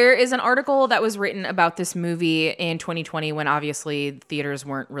there is an article that was written about this movie in 2020 when obviously theaters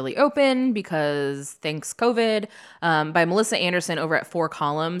weren't really open because thanks COVID, by Melissa Anderson over at 4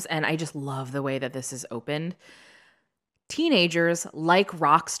 Columns. And I just love the way that this is opened. Teenagers, like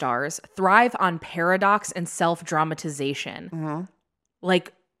rock stars, thrive on paradox and self-dramatization.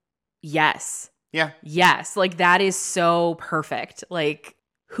 Like, yes. Yeah. Yes, like that is so perfect. Like,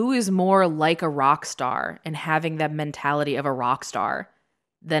 who is more like a rock star and having that mentality of a rock star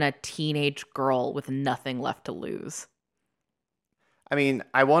than a teenage girl with nothing left to lose? I mean,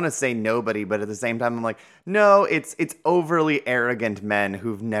 I want to say nobody, but at the same time, I'm like, no, it's overly arrogant men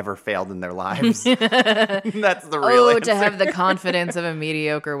who've never failed in their lives. That's the real Oh, answer. to have the confidence of a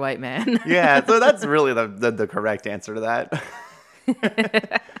mediocre white man. Yeah, so that's really the correct answer to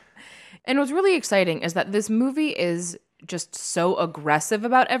that. And what's really exciting is that this movie is just so aggressive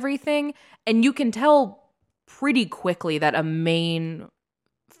about everything. And you can tell pretty quickly that a main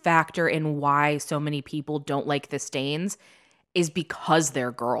factor in why so many people don't like the Stains is because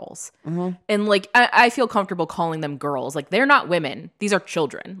they're girls. And like, I feel comfortable calling them girls. Like, they're not women. These are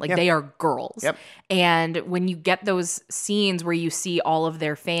children. Like, Yep. they are girls. Yep. And when you get those scenes where you see all of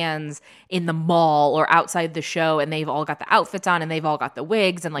their fans in the mall or outside the show and they've all got the outfits on and they've all got the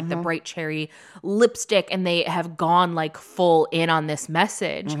wigs and like the bright cherry lipstick and they have gone like full in on this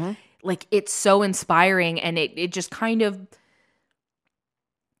message, like it's so inspiring and it just kind of,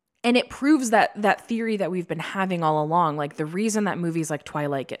 and it proves that theory that we've been having all along. Like the reason that movies like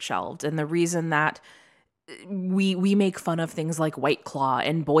Twilight get shelved and the reason that we make fun of things like White Claw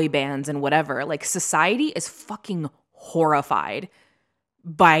and boy bands and whatever, like society is fucking horrified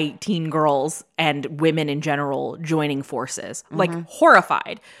by teen girls and women in general joining forces. Like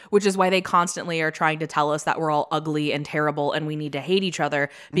horrified, which is why they constantly are trying to tell us that we're all ugly and terrible and we need to hate each other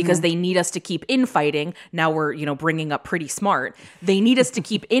because they need us to keep infighting. Now we're, bringing up Pretty Smart. They need us to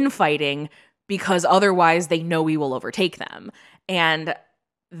keep infighting because otherwise they know we will overtake them. And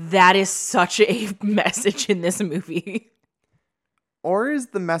that is such a message in this movie. Or is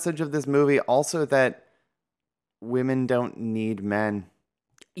the message of this movie also that women don't need men?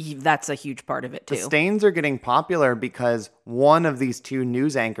 That's a huge part of it too. The Stains are getting popular because one of these two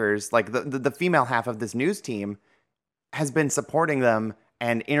news anchors, like the female half of this news team, has been supporting them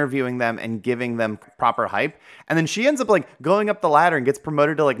and interviewing them and giving them proper hype. And then she ends up like going up the ladder and gets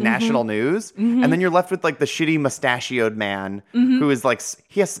promoted to like national news. And then you're left with like the shitty mustachioed man who is like,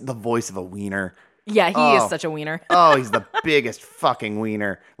 he has the voice of a wiener. Yeah, he Oh. is such a wiener. Oh, he's the biggest fucking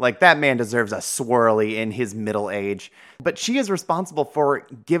wiener. Like, that man deserves a swirly in his middle age. But she is responsible for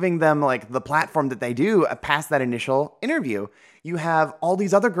giving them, like, the platform that they do past that initial interview. You have all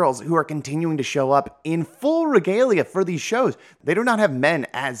these other girls who are continuing to show up in full regalia for these shows. They do not have men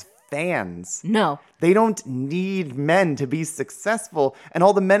as fans. No. They don't need men to be successful, and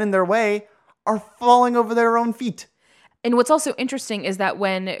all the men in their way are falling over their own feet. And what's also interesting is that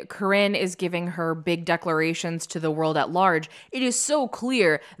when Corinne is giving her big declarations to the world at large, it is so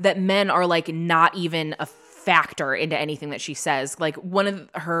clear that men are like not even a factor into anything that she says. Like one of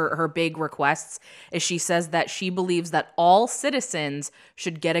her big requests is she says that she believes that all citizens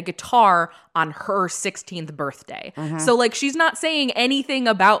should get a guitar on her 16th birthday. So like she's not saying anything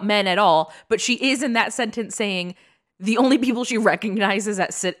about men at all, but she is in that sentence saying the only people she recognizes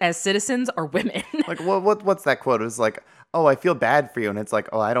as citizens are women. Like, what's that quote? It was like, oh, I feel bad for you. And it's like,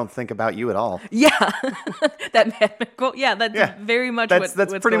 oh, I don't think about you at all. Yeah. That quote. Yeah, that's very much that's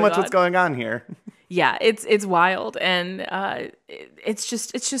what's pretty much on. what's going on here. Yeah, it's wild. And it's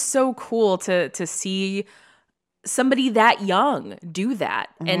just so cool to see somebody that young do that.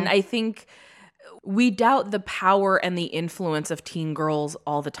 And I think we doubt the power and the influence of teen girls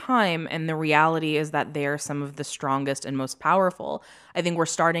all the time, and the reality is that they're some of the strongest and most powerful. I think we're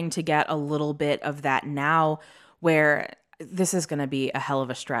starting to get a little bit of that now, where this is going to be a hell of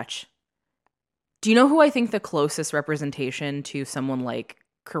a stretch. Do you know who I think the closest representation to someone like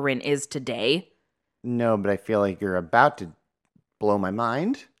Corinne is today? No, but I feel like you're about to blow my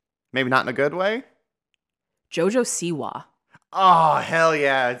mind. Maybe not in a good way. JoJo Siwa. Oh, hell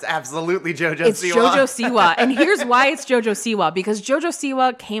yeah. It's absolutely JoJo Siwa. It's JoJo Siwa. And here's why it's JoJo Siwa. Because JoJo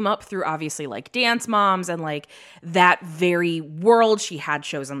Siwa came up through obviously like Dance Moms and like that very world. She had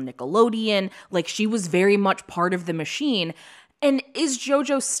shows on Nickelodeon. Like she was very much part of the machine. And is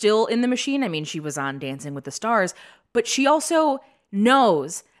JoJo still in the machine? I mean, she was on Dancing with the Stars. But she also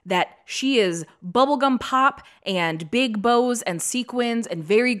knows that she is bubblegum pop and big bows and sequins and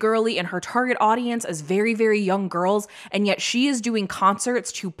very girly, and her target audience is very, very young girls. And yet she is doing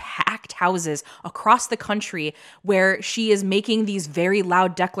concerts to packed houses across the country where she is making these very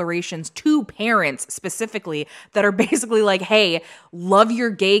loud declarations to parents specifically that are basically like, hey, love your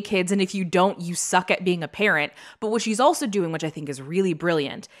gay kids. And if you don't, you suck at being a parent. But what she's also doing, which I think is really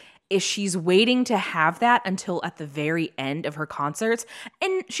brilliant, is she's waiting to have that until at the very end of her concerts.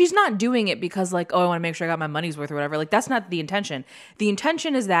 And she's not doing it because like, oh, I want to make sure I got my money's worth or whatever. Like that's not the intention. The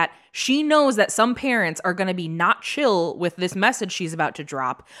intention is that she knows that some parents are going to be not chill with this message she's about to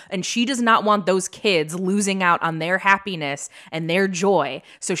drop. And she does not want those kids losing out on their happiness and their joy.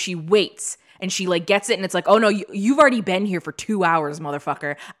 So she waits. And she like gets it and it's like, oh no, you've already been here for 2 hours,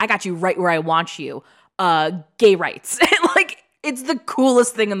 motherfucker. I got you right where I want you. Gay rights. Like, it's the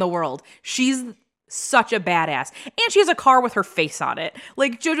coolest thing in the world. She's such a badass. And she has a car with her face on it.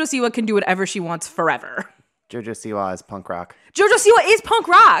 Like, JoJo Siwa can do whatever she wants forever. JoJo Siwa is punk rock. JoJo Siwa is punk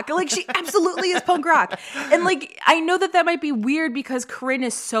rock. Like, she absolutely is punk rock. And, like, I know that might be weird because Corinne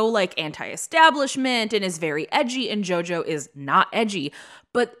is so, like, anti-establishment and is very edgy, and JoJo is not edgy.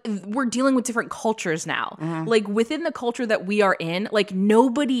 But we're dealing with different cultures now. Like, within the culture that we are in, like,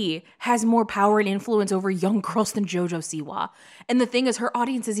 nobody has more power and influence over young girls than JoJo Siwa. And the thing is, her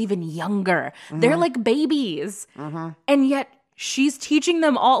audience is even younger. They're like babies. And yet, she's teaching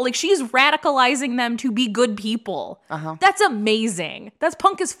them all, like, she's radicalizing them to be good people. That's amazing. That's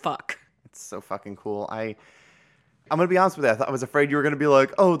punk as fuck. It's so fucking cool. I'm going to be honest with you. I was afraid you were going to be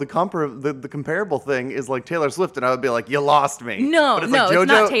like, oh, the comparable thing is like Taylor Swift. And I would be like, you lost me. No, it's no, like, it's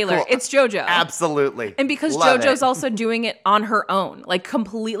not Taylor. Cool. It's JoJo. Absolutely. And because Love JoJo's it. also doing it on her own, like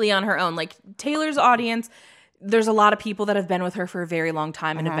completely on her own. Like Taylor's audience, there's a lot of people that have been with her for a very long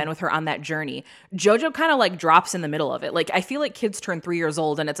time and have been with her on that journey. JoJo kind of like drops in the middle of it. Like I feel like kids turn 3 years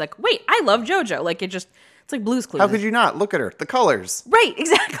old and it's like, wait, I love JoJo. Like it's like Blue's Clues. How could you not? Look at her. The colors. Right,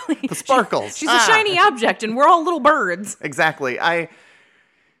 exactly. The sparkles. She's a shiny object and we're all little birds. Exactly.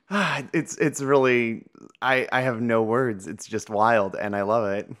 It's really, I have no words. It's just wild and I love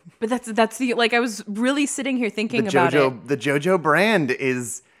it. But that's the, like I was really sitting here thinking about it. The JoJo brand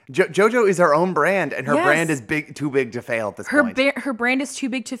is, JoJo is her own brand, and her brand is too big to fail at this point. Her brand is too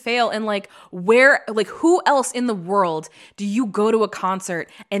big to fail, and like who else in the world do you go to a concert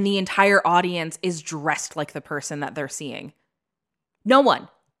and the entire audience is dressed like the person that they're seeing? No one.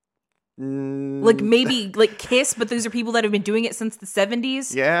 Like maybe like Kiss, but those are people that have been doing it since the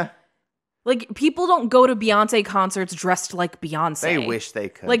 70s. Yeah. Like people don't go to Beyonce concerts dressed like Beyonce. They wish they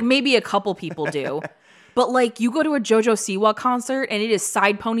could. Like maybe a couple people do. But, like, you go to a JoJo Siwa concert, and it is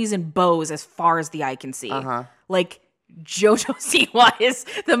side ponies and bows as far as the eye can see. Like, JoJo Siwa is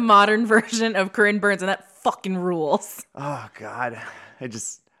the modern version of Corinne Burns, and that fucking rules. Oh, God.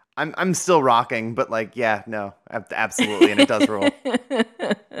 I'm still rocking, but, like, yeah, no, absolutely, and it does rule.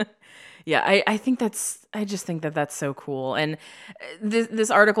 Yeah, I just think that that's so cool. And this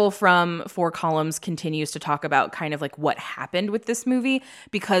article from Four Columns continues to talk about kind of like what happened with this movie,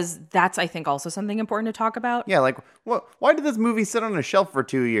 because that's, I think, also something important to talk about. Yeah, like, why did this movie sit on a shelf for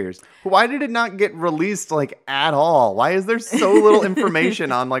 2 years? Why did it not get released, like, at all? Why is there so little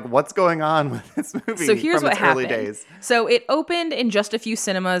information on, like, what's going on with this movie So here's from what its early happened. days? So it opened in just a few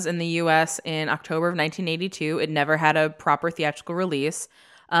cinemas in the U.S. in October of 1982. It never had a proper theatrical release.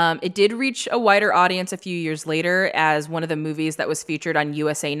 It did reach a wider audience a few years later as one of the movies that was featured on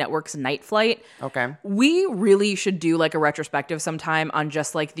USA Network's Night Flight. Okay. We really should do like a retrospective sometime on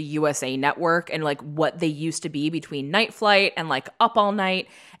just like the USA Network and like what they used to be between Night Flight and like Up All Night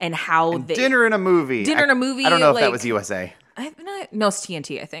and how they... Dinner in a movie. Dinner in a movie, I don't know if like- that was USA. No, it's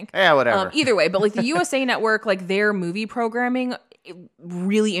TNT, I think. Yeah, whatever. Either way, but like the USA Network, like their movie programming it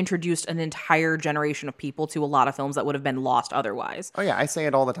really introduced an entire generation of people to a lot of films that would have been lost otherwise. Oh, yeah, I say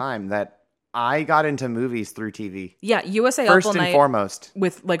it all the time that I got into movies through TV. Yeah, USA First Up All and Night foremost.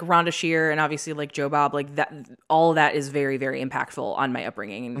 with like Rhonda Shear and obviously like Joe Bob, like that, all of that is very, very impactful on my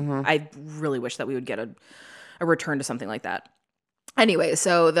upbringing. And I really wish that we would get a return to something like that. Anyway,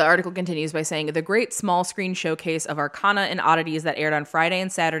 so the article continues by saying the great small screen showcase of arcana and oddities that aired on Friday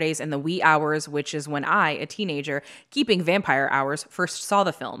and Saturdays in the wee hours, which is when I, a teenager, keeping vampire hours, first saw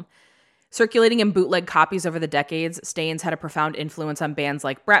the film. Circulating in bootleg copies over the decades, Stains had a profound influence on bands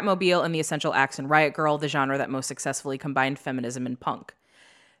like Bratmobile and the Essential Acts and Riot Girl, the genre that most successfully combined feminism and punk.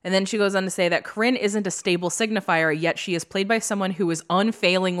 And then she goes on to say that Corinne isn't a stable signifier, yet she is played by someone who is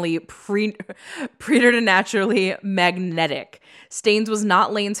unfailingly preternaturally magnetic. Stains was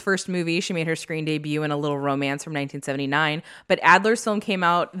not Lane's first movie. She made her screen debut in A Little Romance from 1979, but Adler's film came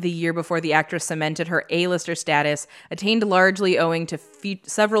out the year before the actress cemented her A-lister status, attained largely owing to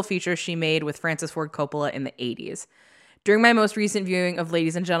several features she made with Francis Ford Coppola in the 80s. During my most recent viewing of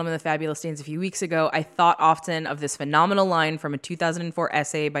Ladies and Gentlemen, the Fabulous Stains a few weeks ago, I thought often of this phenomenal line from a 2004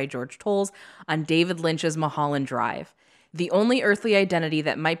 essay by George Tolles on David Lynch's Mulholland Drive. The only earthly identity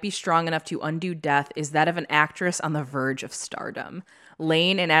that might be strong enough to undo death is that of an actress on the verge of stardom.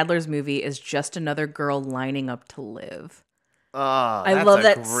 Lane in Adler's movie is just another girl lining up to live. Oh, I love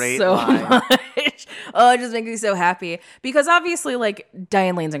that so much. Oh, it just makes me so happy because obviously, like,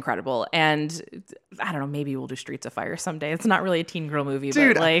 Diane Lane's incredible, and I don't know, maybe we'll do Streets of Fire someday. It's not really a teen girl movie,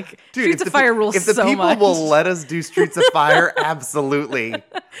 but like, Streets of Fire rules so much. If the people will let us do Streets of Fire, absolutely.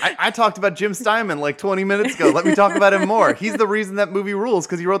 I talked about Jim Steinman like 20 minutes ago. Let me talk about him more. He's the reason that movie rules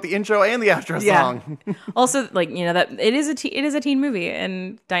because he wrote the intro and the outro song. Also, like, you know, that it is a teen movie,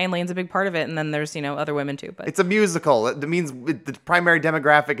 and Diane Lane's a big part of it. And then there's, you know, other women too. But it's a musical. That means the primary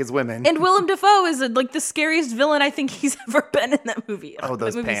demographic is women. And Willem Dafoe is like the scariest villain I think he's ever been in that movie. Oh,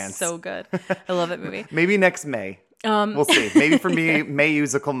 those that movie's pants! So good. I love that movie. Maybe next May. We'll see. Maybe for me, May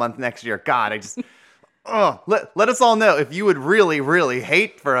musical month next year. God, I just. Oh, let us all know if you would really, really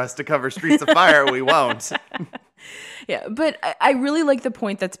hate for us to cover Streets of Fire. We won't. Yeah, but I really like the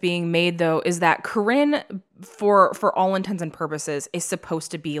point that's being made, though, is that Corinne, for all intents and purposes, is supposed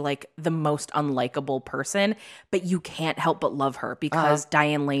to be like the most unlikable person, but you can't help but love her because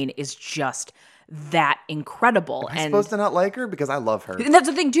Diane Lane is just that incredible. Am I supposed to not like her? Because I love her. And that's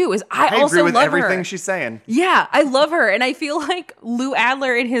the thing, too, is I also agree with love everything her. she's saying. Yeah, I love her. And I feel like Lou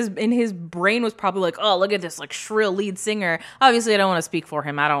Adler in his brain was probably like, oh, look at this like shrill lead singer. Obviously, I don't want to speak for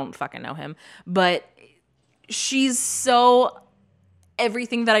him. I don't fucking know him. But she's so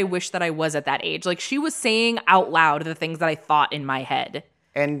everything that I wish that I was at that age. Like, she was saying out loud the things that I thought in my head.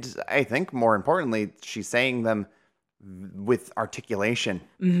 And I think more importantly, she's saying them with articulation.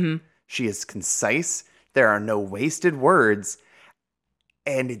 Mm-hmm. She is concise. There are no wasted words.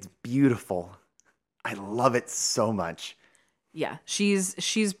 And it's beautiful. I love it so much. Yeah, she's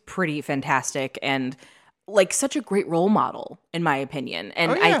pretty fantastic and like such a great role model, in my opinion.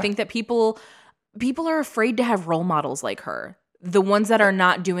 And I think that people are afraid to have role models like her. The ones that are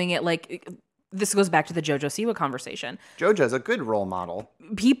not doing it, like, this goes back to the JoJo Siwa conversation. JoJo's a good role model.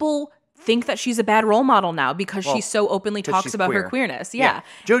 People think that she's a bad role model now because she so openly talks about her queerness. Yeah.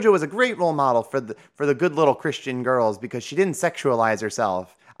 JoJo was a great role model for the good little Christian girls because she didn't sexualize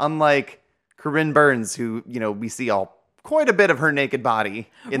herself. Unlike Corinne Burns, who, you know, we see quite a bit of her naked body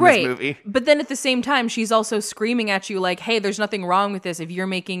in this movie. But then at the same time, she's also screaming at you like, hey, there's nothing wrong with this. If you're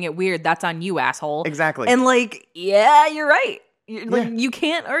making it weird, that's on you, asshole. Exactly. And like, yeah, you're right. You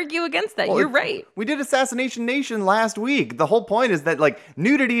can't argue against that. Well, you're right. We did Assassination Nation last week. The whole point is that, like,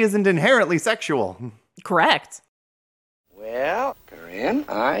 nudity isn't inherently sexual. Correct. Well, Corinne,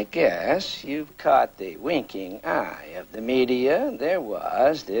 I guess you've caught the winking eye of the media. There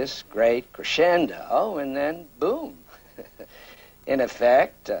was this great crescendo, and then boom. In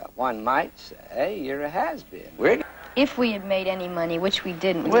effect, one might say you're a has-been. If we had made any money, which we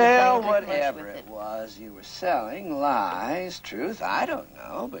didn't, Well, whatever it was you were selling, lies, truth, I don't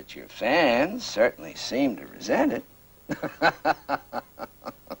know, but your fans certainly seem to resent it.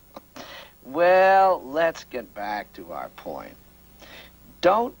 Well, let's get back to our point.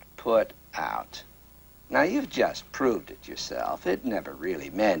 Don't put out. Now, you've just proved it yourself. It never really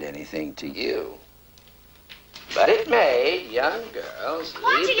meant anything to you. But it made young girls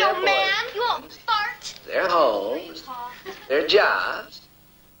leave their boyfriends, You won't fart. their homes, their jobs,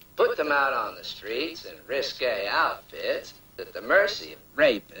 put them out on the streets in risque outfits at the mercy of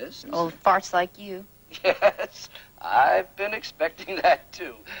rapists. Old farts like you. Yes, I've been expecting that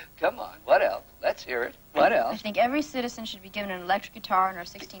too. Come on, what else? Let's hear it. What I else? think every citizen should be given an electric guitar on our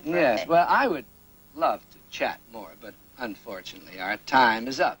 16th birthday. Yes, well, I would love to chat more, but unfortunately, our time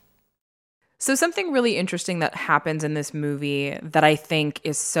is up. So something really interesting that happens in this movie that I think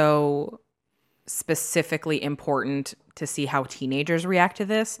is so specifically important to see how teenagers react to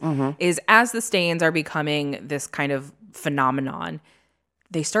this is as the Stains are becoming this kind of phenomenon,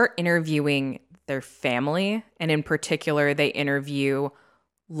 they start interviewing their family, and in particular, they interview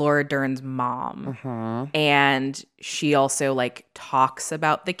Laura Dern's mom. And she also like talks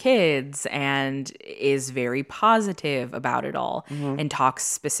about the kids and is very positive about it all and talks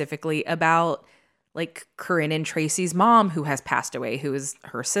specifically about like Corinne and Tracy's mom who has passed away, who is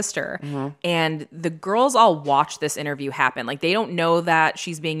her sister. And the girls all watch this interview happen. Like they don't know that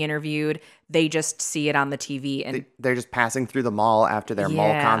she's being interviewed. They just see it on the TV and They're just passing through the mall after their mall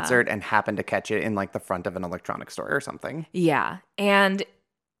Yeah. concert and happen to catch it in like the front of an electronics store or something. yeah. And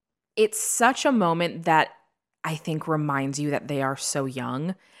it's such a moment that I think reminds you that they are so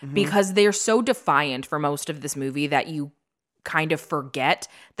young because they're so defiant for most of this movie that you kind of forget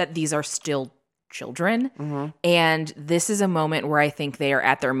that these are still children. And this is a moment where I think they are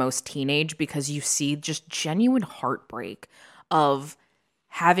at their most teenage because you see just genuine heartbreak of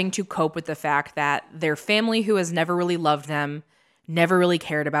having to cope with the fact that their family who has never really loved them, never really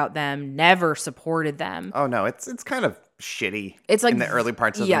cared about them, never supported them. Oh no, it's kind of shitty. It's like in the early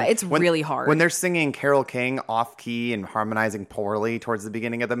parts of yeah, the it's really hard. when they're singing Carole King off key and harmonizing poorly towards the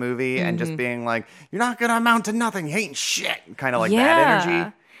beginning of the movie and just being like, "You're not gonna amount to nothing, you ain't shit," kind of like that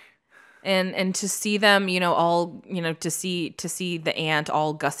energy. And to see them, all, to see the aunt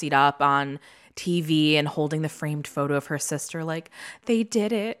all gussied up on TV and holding the framed photo of her sister, like, they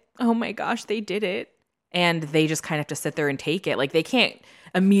did it. Oh my gosh, they did it. And they just kind of have to sit there and take it. Like, they can't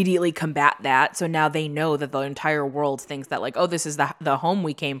immediately combat that. So now they know that the entire world thinks that, like, oh, this is the home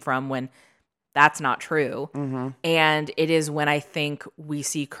we came from, when that's not true. And it is when I think we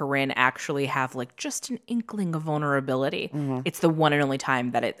see Corinne actually have, like, just an inkling of vulnerability. It's the one and only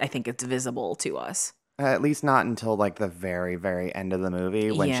time that I think it's visible to us. At least not until like the very, very end of the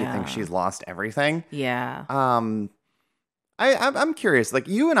movie when she Yeah. thinks she's lost everything. Yeah. I'm curious. Like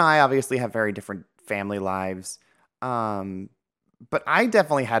you and I obviously have very different family lives. But I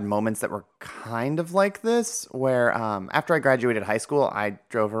definitely had moments that were kind of like this, where after I graduated high school, I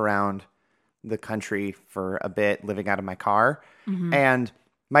drove around the country for a bit, living out of my car. And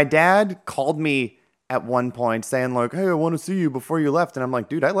my dad called me at one point saying like, "Hey, I want to see you before you left." And I'm like,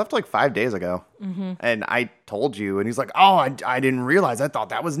 "Dude, I left like 5 days ago." And I told you. And he's like, "Oh, I didn't realize. I thought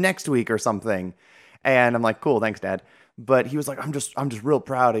that was next week or something." And I'm like, "Cool, thanks, Dad." But he was like, I'm just real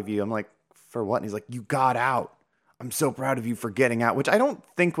proud of you." I'm like, "For what?" And he's like, "You got out. I'm so proud of you for getting out," which I don't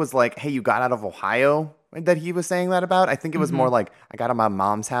think was like, "Hey, you got out of Ohio," that he was saying that about. I think it was more like, "I got out of my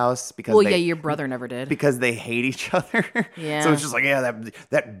mom's house because Well, yeah, your brother never did. because they hate each other." Yeah. So it's just like, yeah,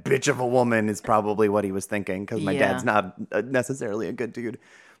 that bitch of a woman is probably what he was thinking, because my Yeah. dad's not necessarily a good dude.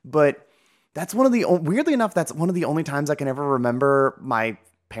 But that's weirdly enough, that's one of the only times I can ever remember my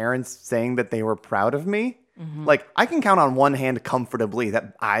parents saying that they were proud of me. Like, I can count on one hand comfortably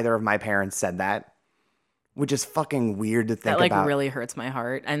that either of my parents said that, which is fucking weird to think That like about. really hurts my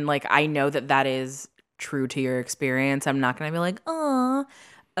heart. And like I know that is true to your experience. I'm not gonna be like, "Aw,"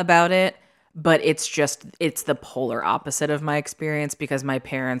 about it. But it's the polar opposite of my experience, because my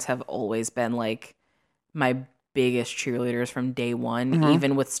parents have always been like my biggest cheerleaders from day one,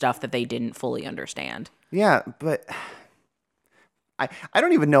 even with stuff that they didn't fully understand. Yeah, but I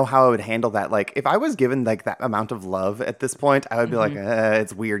don't even know how I would handle that. Like, if I was given like that amount of love at this point, I would be like,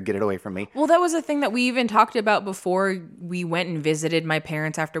 it's weird, get it away from me. Well, that was a thing that we even talked about before we went and visited my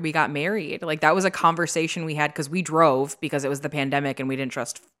parents after we got married. Like, that was a conversation we had because we drove, because it was the pandemic and we didn't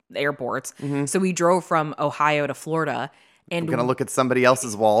trust airports. So we drove from Ohio to Florida. And I'm gonna look at somebody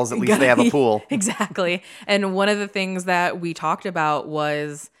else's walls. At least they have a pool. Exactly. And one of the things that we talked about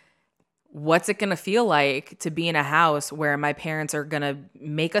was what's it going to feel like to be in a house where my parents are going to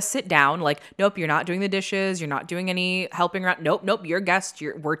make us sit down? Like, nope, you're not doing the dishes. You're not doing any helping around. Nope, you're a guest.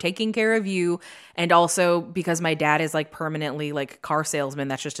 We're taking care of you. And also because my dad is like permanently like car salesman,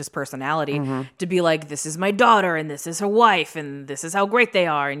 that's just his personality, to be like, this is my daughter and this is her wife and this is how great they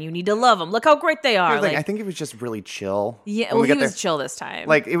are and you need to love them. Look how great they are. Like, I think it was just really chill. Yeah, when well, we he got was there. chill this time.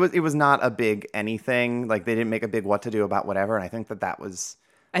 Like it was not a big anything. Like they didn't make a big what to do about whatever. And I think that was.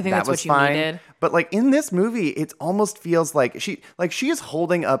 I think that that's was what you fine. needed. But like in this movie, it almost feels like she is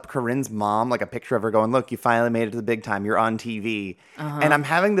holding up Corinne's mom, like a picture of her going, look, you finally made it to the big time. You're on TV. And I'm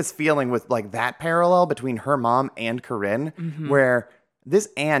having this feeling with like that parallel between her mom and Corinne, where this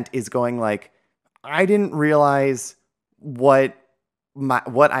aunt is going like, I didn't realize what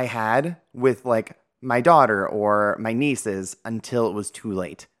I had with like my daughter or my nieces until it was too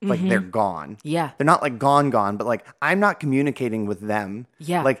late. Like they're gone. Yeah. They're not like gone, but like I'm not communicating with them.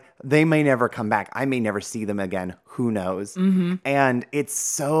 Yeah. Like they may never come back. I may never see them again. Who knows? And it's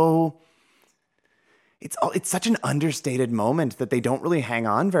such an understated moment that they don't really hang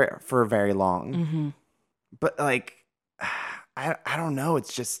on for very long. But like, I don't know.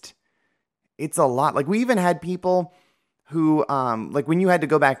 It's a lot. Like we even had people who, like when you had to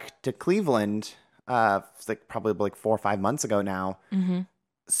go back to Cleveland, it's like probably like 4 or 5 months ago now.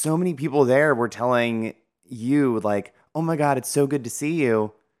 So many people there were telling you like, oh my God, it's so good to see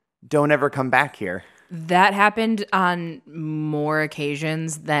you. Don't ever come back here. That happened on more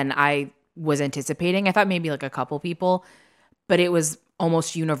occasions than I was anticipating. I thought maybe like a couple people, but it was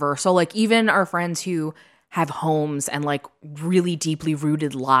almost universal. Like even our friends who have homes and like really deeply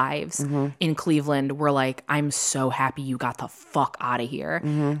rooted lives in Cleveland were like, I'm so happy you got the fuck out of here.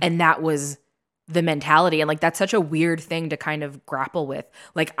 And that was the mentality. And like, that's such a weird thing to kind of grapple with.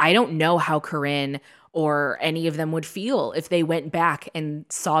 Like, I don't know how Corinne or any of them would feel if they went back and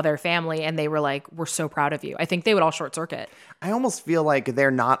saw their family and they were like, we're so proud of you. I think they would all short circuit. I almost feel like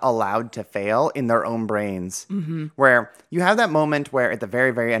they're not allowed to fail in their own brains. Where you have that moment where at the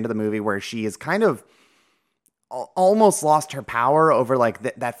very, very end of the movie where she is kind of almost lost her power over like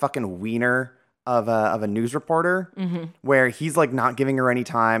that fucking wiener of a news reporter, where he's like not giving her any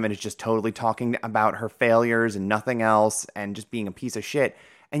time and is just totally talking about her failures and nothing else and just being a piece of shit.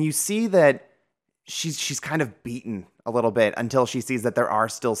 And you see that she's kind of beaten a little bit until she sees that there are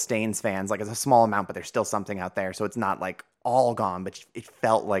still Stains fans. Like it's a small amount, but there's still something out there. So it's not like all gone, but it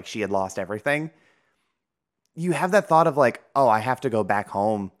felt like she had lost everything. You have that thought of like, oh, I have to go back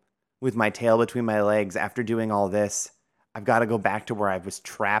home with my tail between my legs after doing all this. I've got to go back to where I was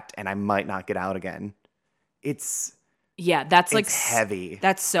trapped and I might not get out again. That's like heavy.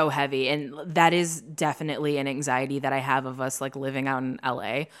 That's so heavy. And that is definitely an anxiety that I have of us like living out in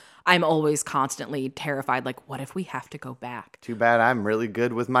LA. I'm always constantly terrified. Like, what if we have to go back? Too bad I'm really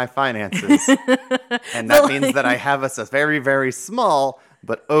good with my finances. And that means that I have us a very, very small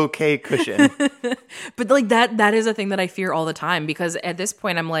but okay cushion. But like that is a thing that I fear all the time, because at this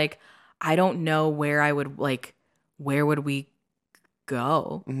point I'm like, I don't know where I would like, where would we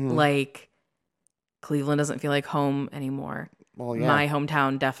go? Like, Cleveland doesn't feel like home anymore. Well, yeah. My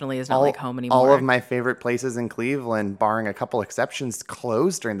hometown definitely is not like home anymore. All of my favorite places in Cleveland, barring a couple exceptions,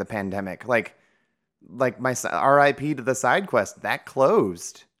 closed during the pandemic. Like my RIP to the Side Quest, that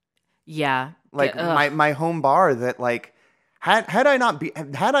closed. Yeah. Like my home bar that like had I not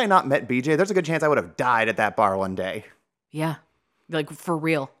met BJ, there's a good chance I would have died at that bar one day. Yeah. Like for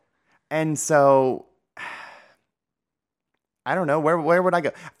real. And so I don't know, where would I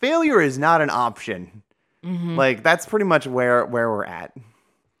go? Failure is not an option. Like that's pretty much where we're at.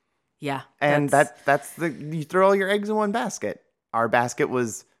 Yeah. And that's you throw all your eggs in one basket. Our basket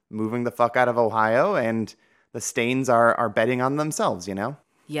was moving the fuck out of Ohio, and the Stains are betting on themselves, you know?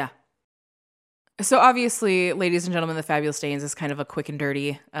 Yeah. So obviously, ladies and gentlemen, The Fabulous Stains is kind of a quick and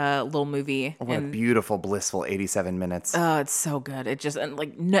dirty little movie. What a beautiful, blissful 87 minutes. Oh, it's so good. It just,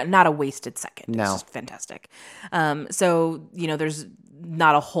 like, not a wasted second. No. It's just fantastic. So, you know, there's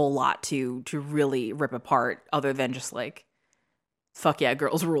not a whole lot to really rip apart other than just, like, fuck yeah,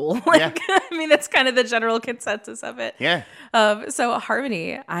 girls rule. Like, yeah. I mean, that's kind of the general consensus of it. Yeah. So,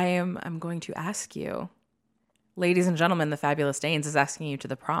 Harmony, I'm going to ask you, ladies and gentlemen, The Fabulous Stains is asking you to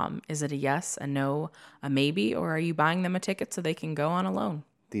the prom. Is it a yes, a no, a maybe, or are you buying them a ticket so they can go on alone?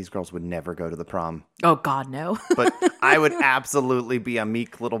 These girls would never go to the prom. Oh, God, no. But I would absolutely be a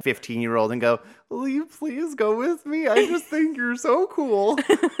meek little 15-year-old and go, will you please go with me? I just think you're so cool.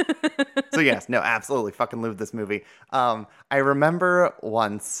 So yes, no, absolutely fucking love this movie. I remember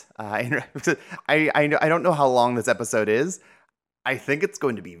once, I don't know how long this episode is. I think it's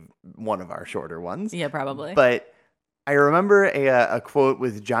going to be one of our shorter ones. Yeah, probably. But I remember a quote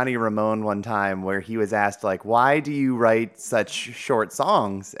with Johnny Ramone one time where he was asked, like, why do you write such short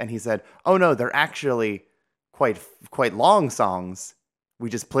songs? And he said, oh, no, they're actually quite long songs. We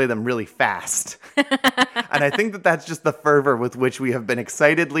just play them really fast. And I think that's just the fervor with which we have been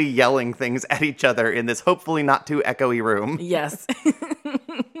excitedly yelling things at each other in this hopefully not too echoey room. Yes.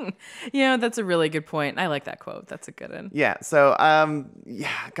 That's a really good point. I like that quote. That's a good one. Yeah. So,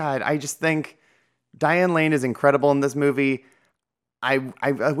 God, I just think Diane Lane is incredible in this movie. I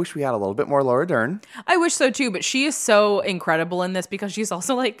wish we had a little bit more Laura Dern. I wish so too, but she is so incredible in this because she's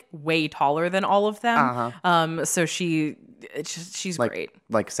also like way taller than all of them. Uh-huh. So she's great.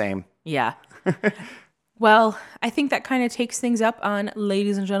 Like same. Yeah. Well, I think that kind of takes things up on,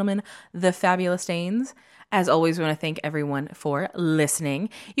 ladies and gentlemen, The Fabulous Danes. As always, we want to thank everyone for listening.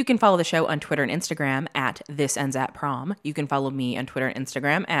 You can follow the show on Twitter and Instagram at ThisEndsAtProm. You can follow me on Twitter and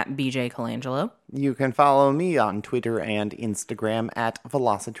Instagram at BJ Colangelo. You can follow me on Twitter and Instagram at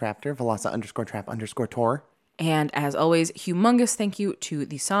Velocitraptor, Veloci_trap_tour. And as always, humongous thank you to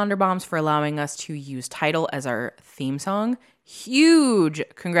the Sonderbombs for allowing us to use Tidal as our theme song. Huge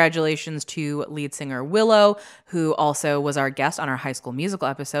congratulations to lead singer Willow, who also was our guest on our High School Musical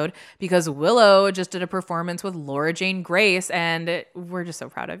episode, because Willow just did a performance with Laura Jane Grace, and we're just so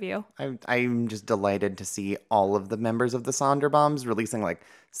proud of you. I'm just delighted to see all of the members of the Sonderbombs releasing like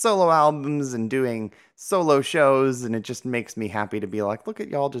solo albums and doing solo shows, and it just makes me happy to be like, look at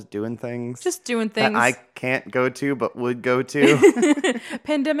y'all just doing things. Just doing things that I can't go to but would go to.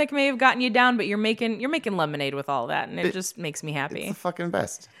 Pandemic may have gotten you down, but you're making lemonade with all that, and it just makes me happy. It's the fucking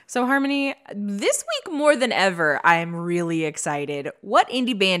best. So Harmony, this week more than ever, I'm really excited. What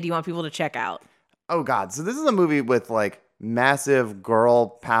indie band do you want people to check out? Oh God. So this is a movie with like massive girl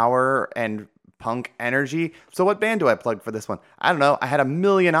power and punk energy. So what band do I plug for this one? I don't know. I had a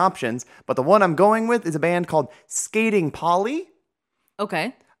million options, but the one I'm going with is a band called Skating Polly.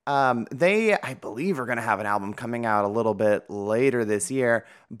 Okay. They, I believe, are going to have an album coming out a little bit later this year,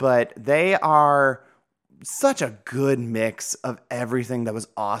 but they are such a good mix of everything that was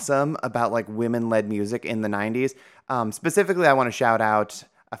awesome about like women-led music in the 90s. Specifically, I want to shout out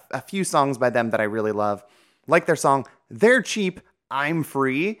a few songs by them that I really love, like their song They're Cheap, I'm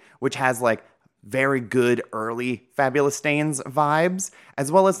Free, which has like very good early Fabulous Stains vibes,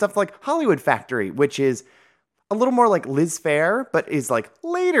 as well as stuff like Hollywood Factory, which is a little more like Liz Phair, but is like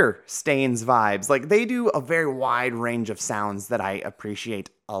later Stains vibes. Like they do a very wide range of sounds that I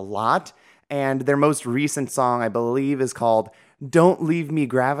appreciate a lot. And their most recent song, I believe, is called Don't Leave Me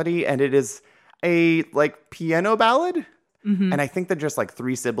Gravity, and it is a like piano ballad. Mm-hmm. And I think they're just like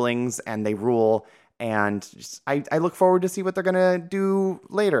three siblings and they rule. And just, I look forward to see what they're going to do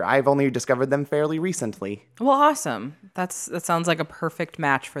later. I've only discovered them fairly recently. Well, awesome. That sounds like a perfect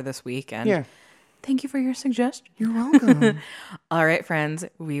match for this week. And yeah. Thank you for your suggestion. You're welcome. All right, friends.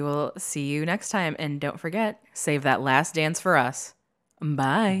 We will see you next time. And don't forget, save that last dance for us.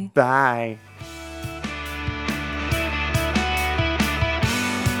 Bye. Bye.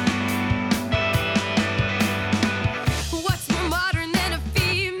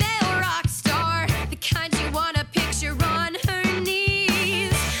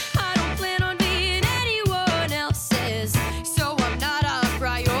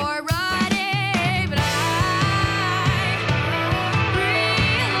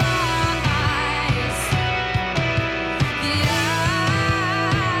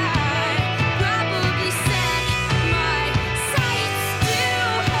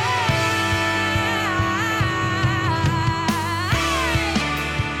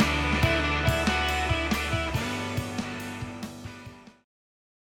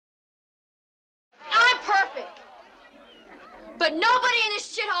 But nobody in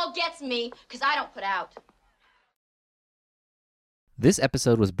this shithole gets me, because I don't put out. This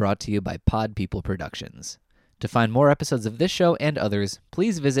episode was brought to you by Pod People Productions. To find more episodes of this show and others,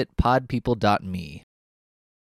 please visit podpeople.me.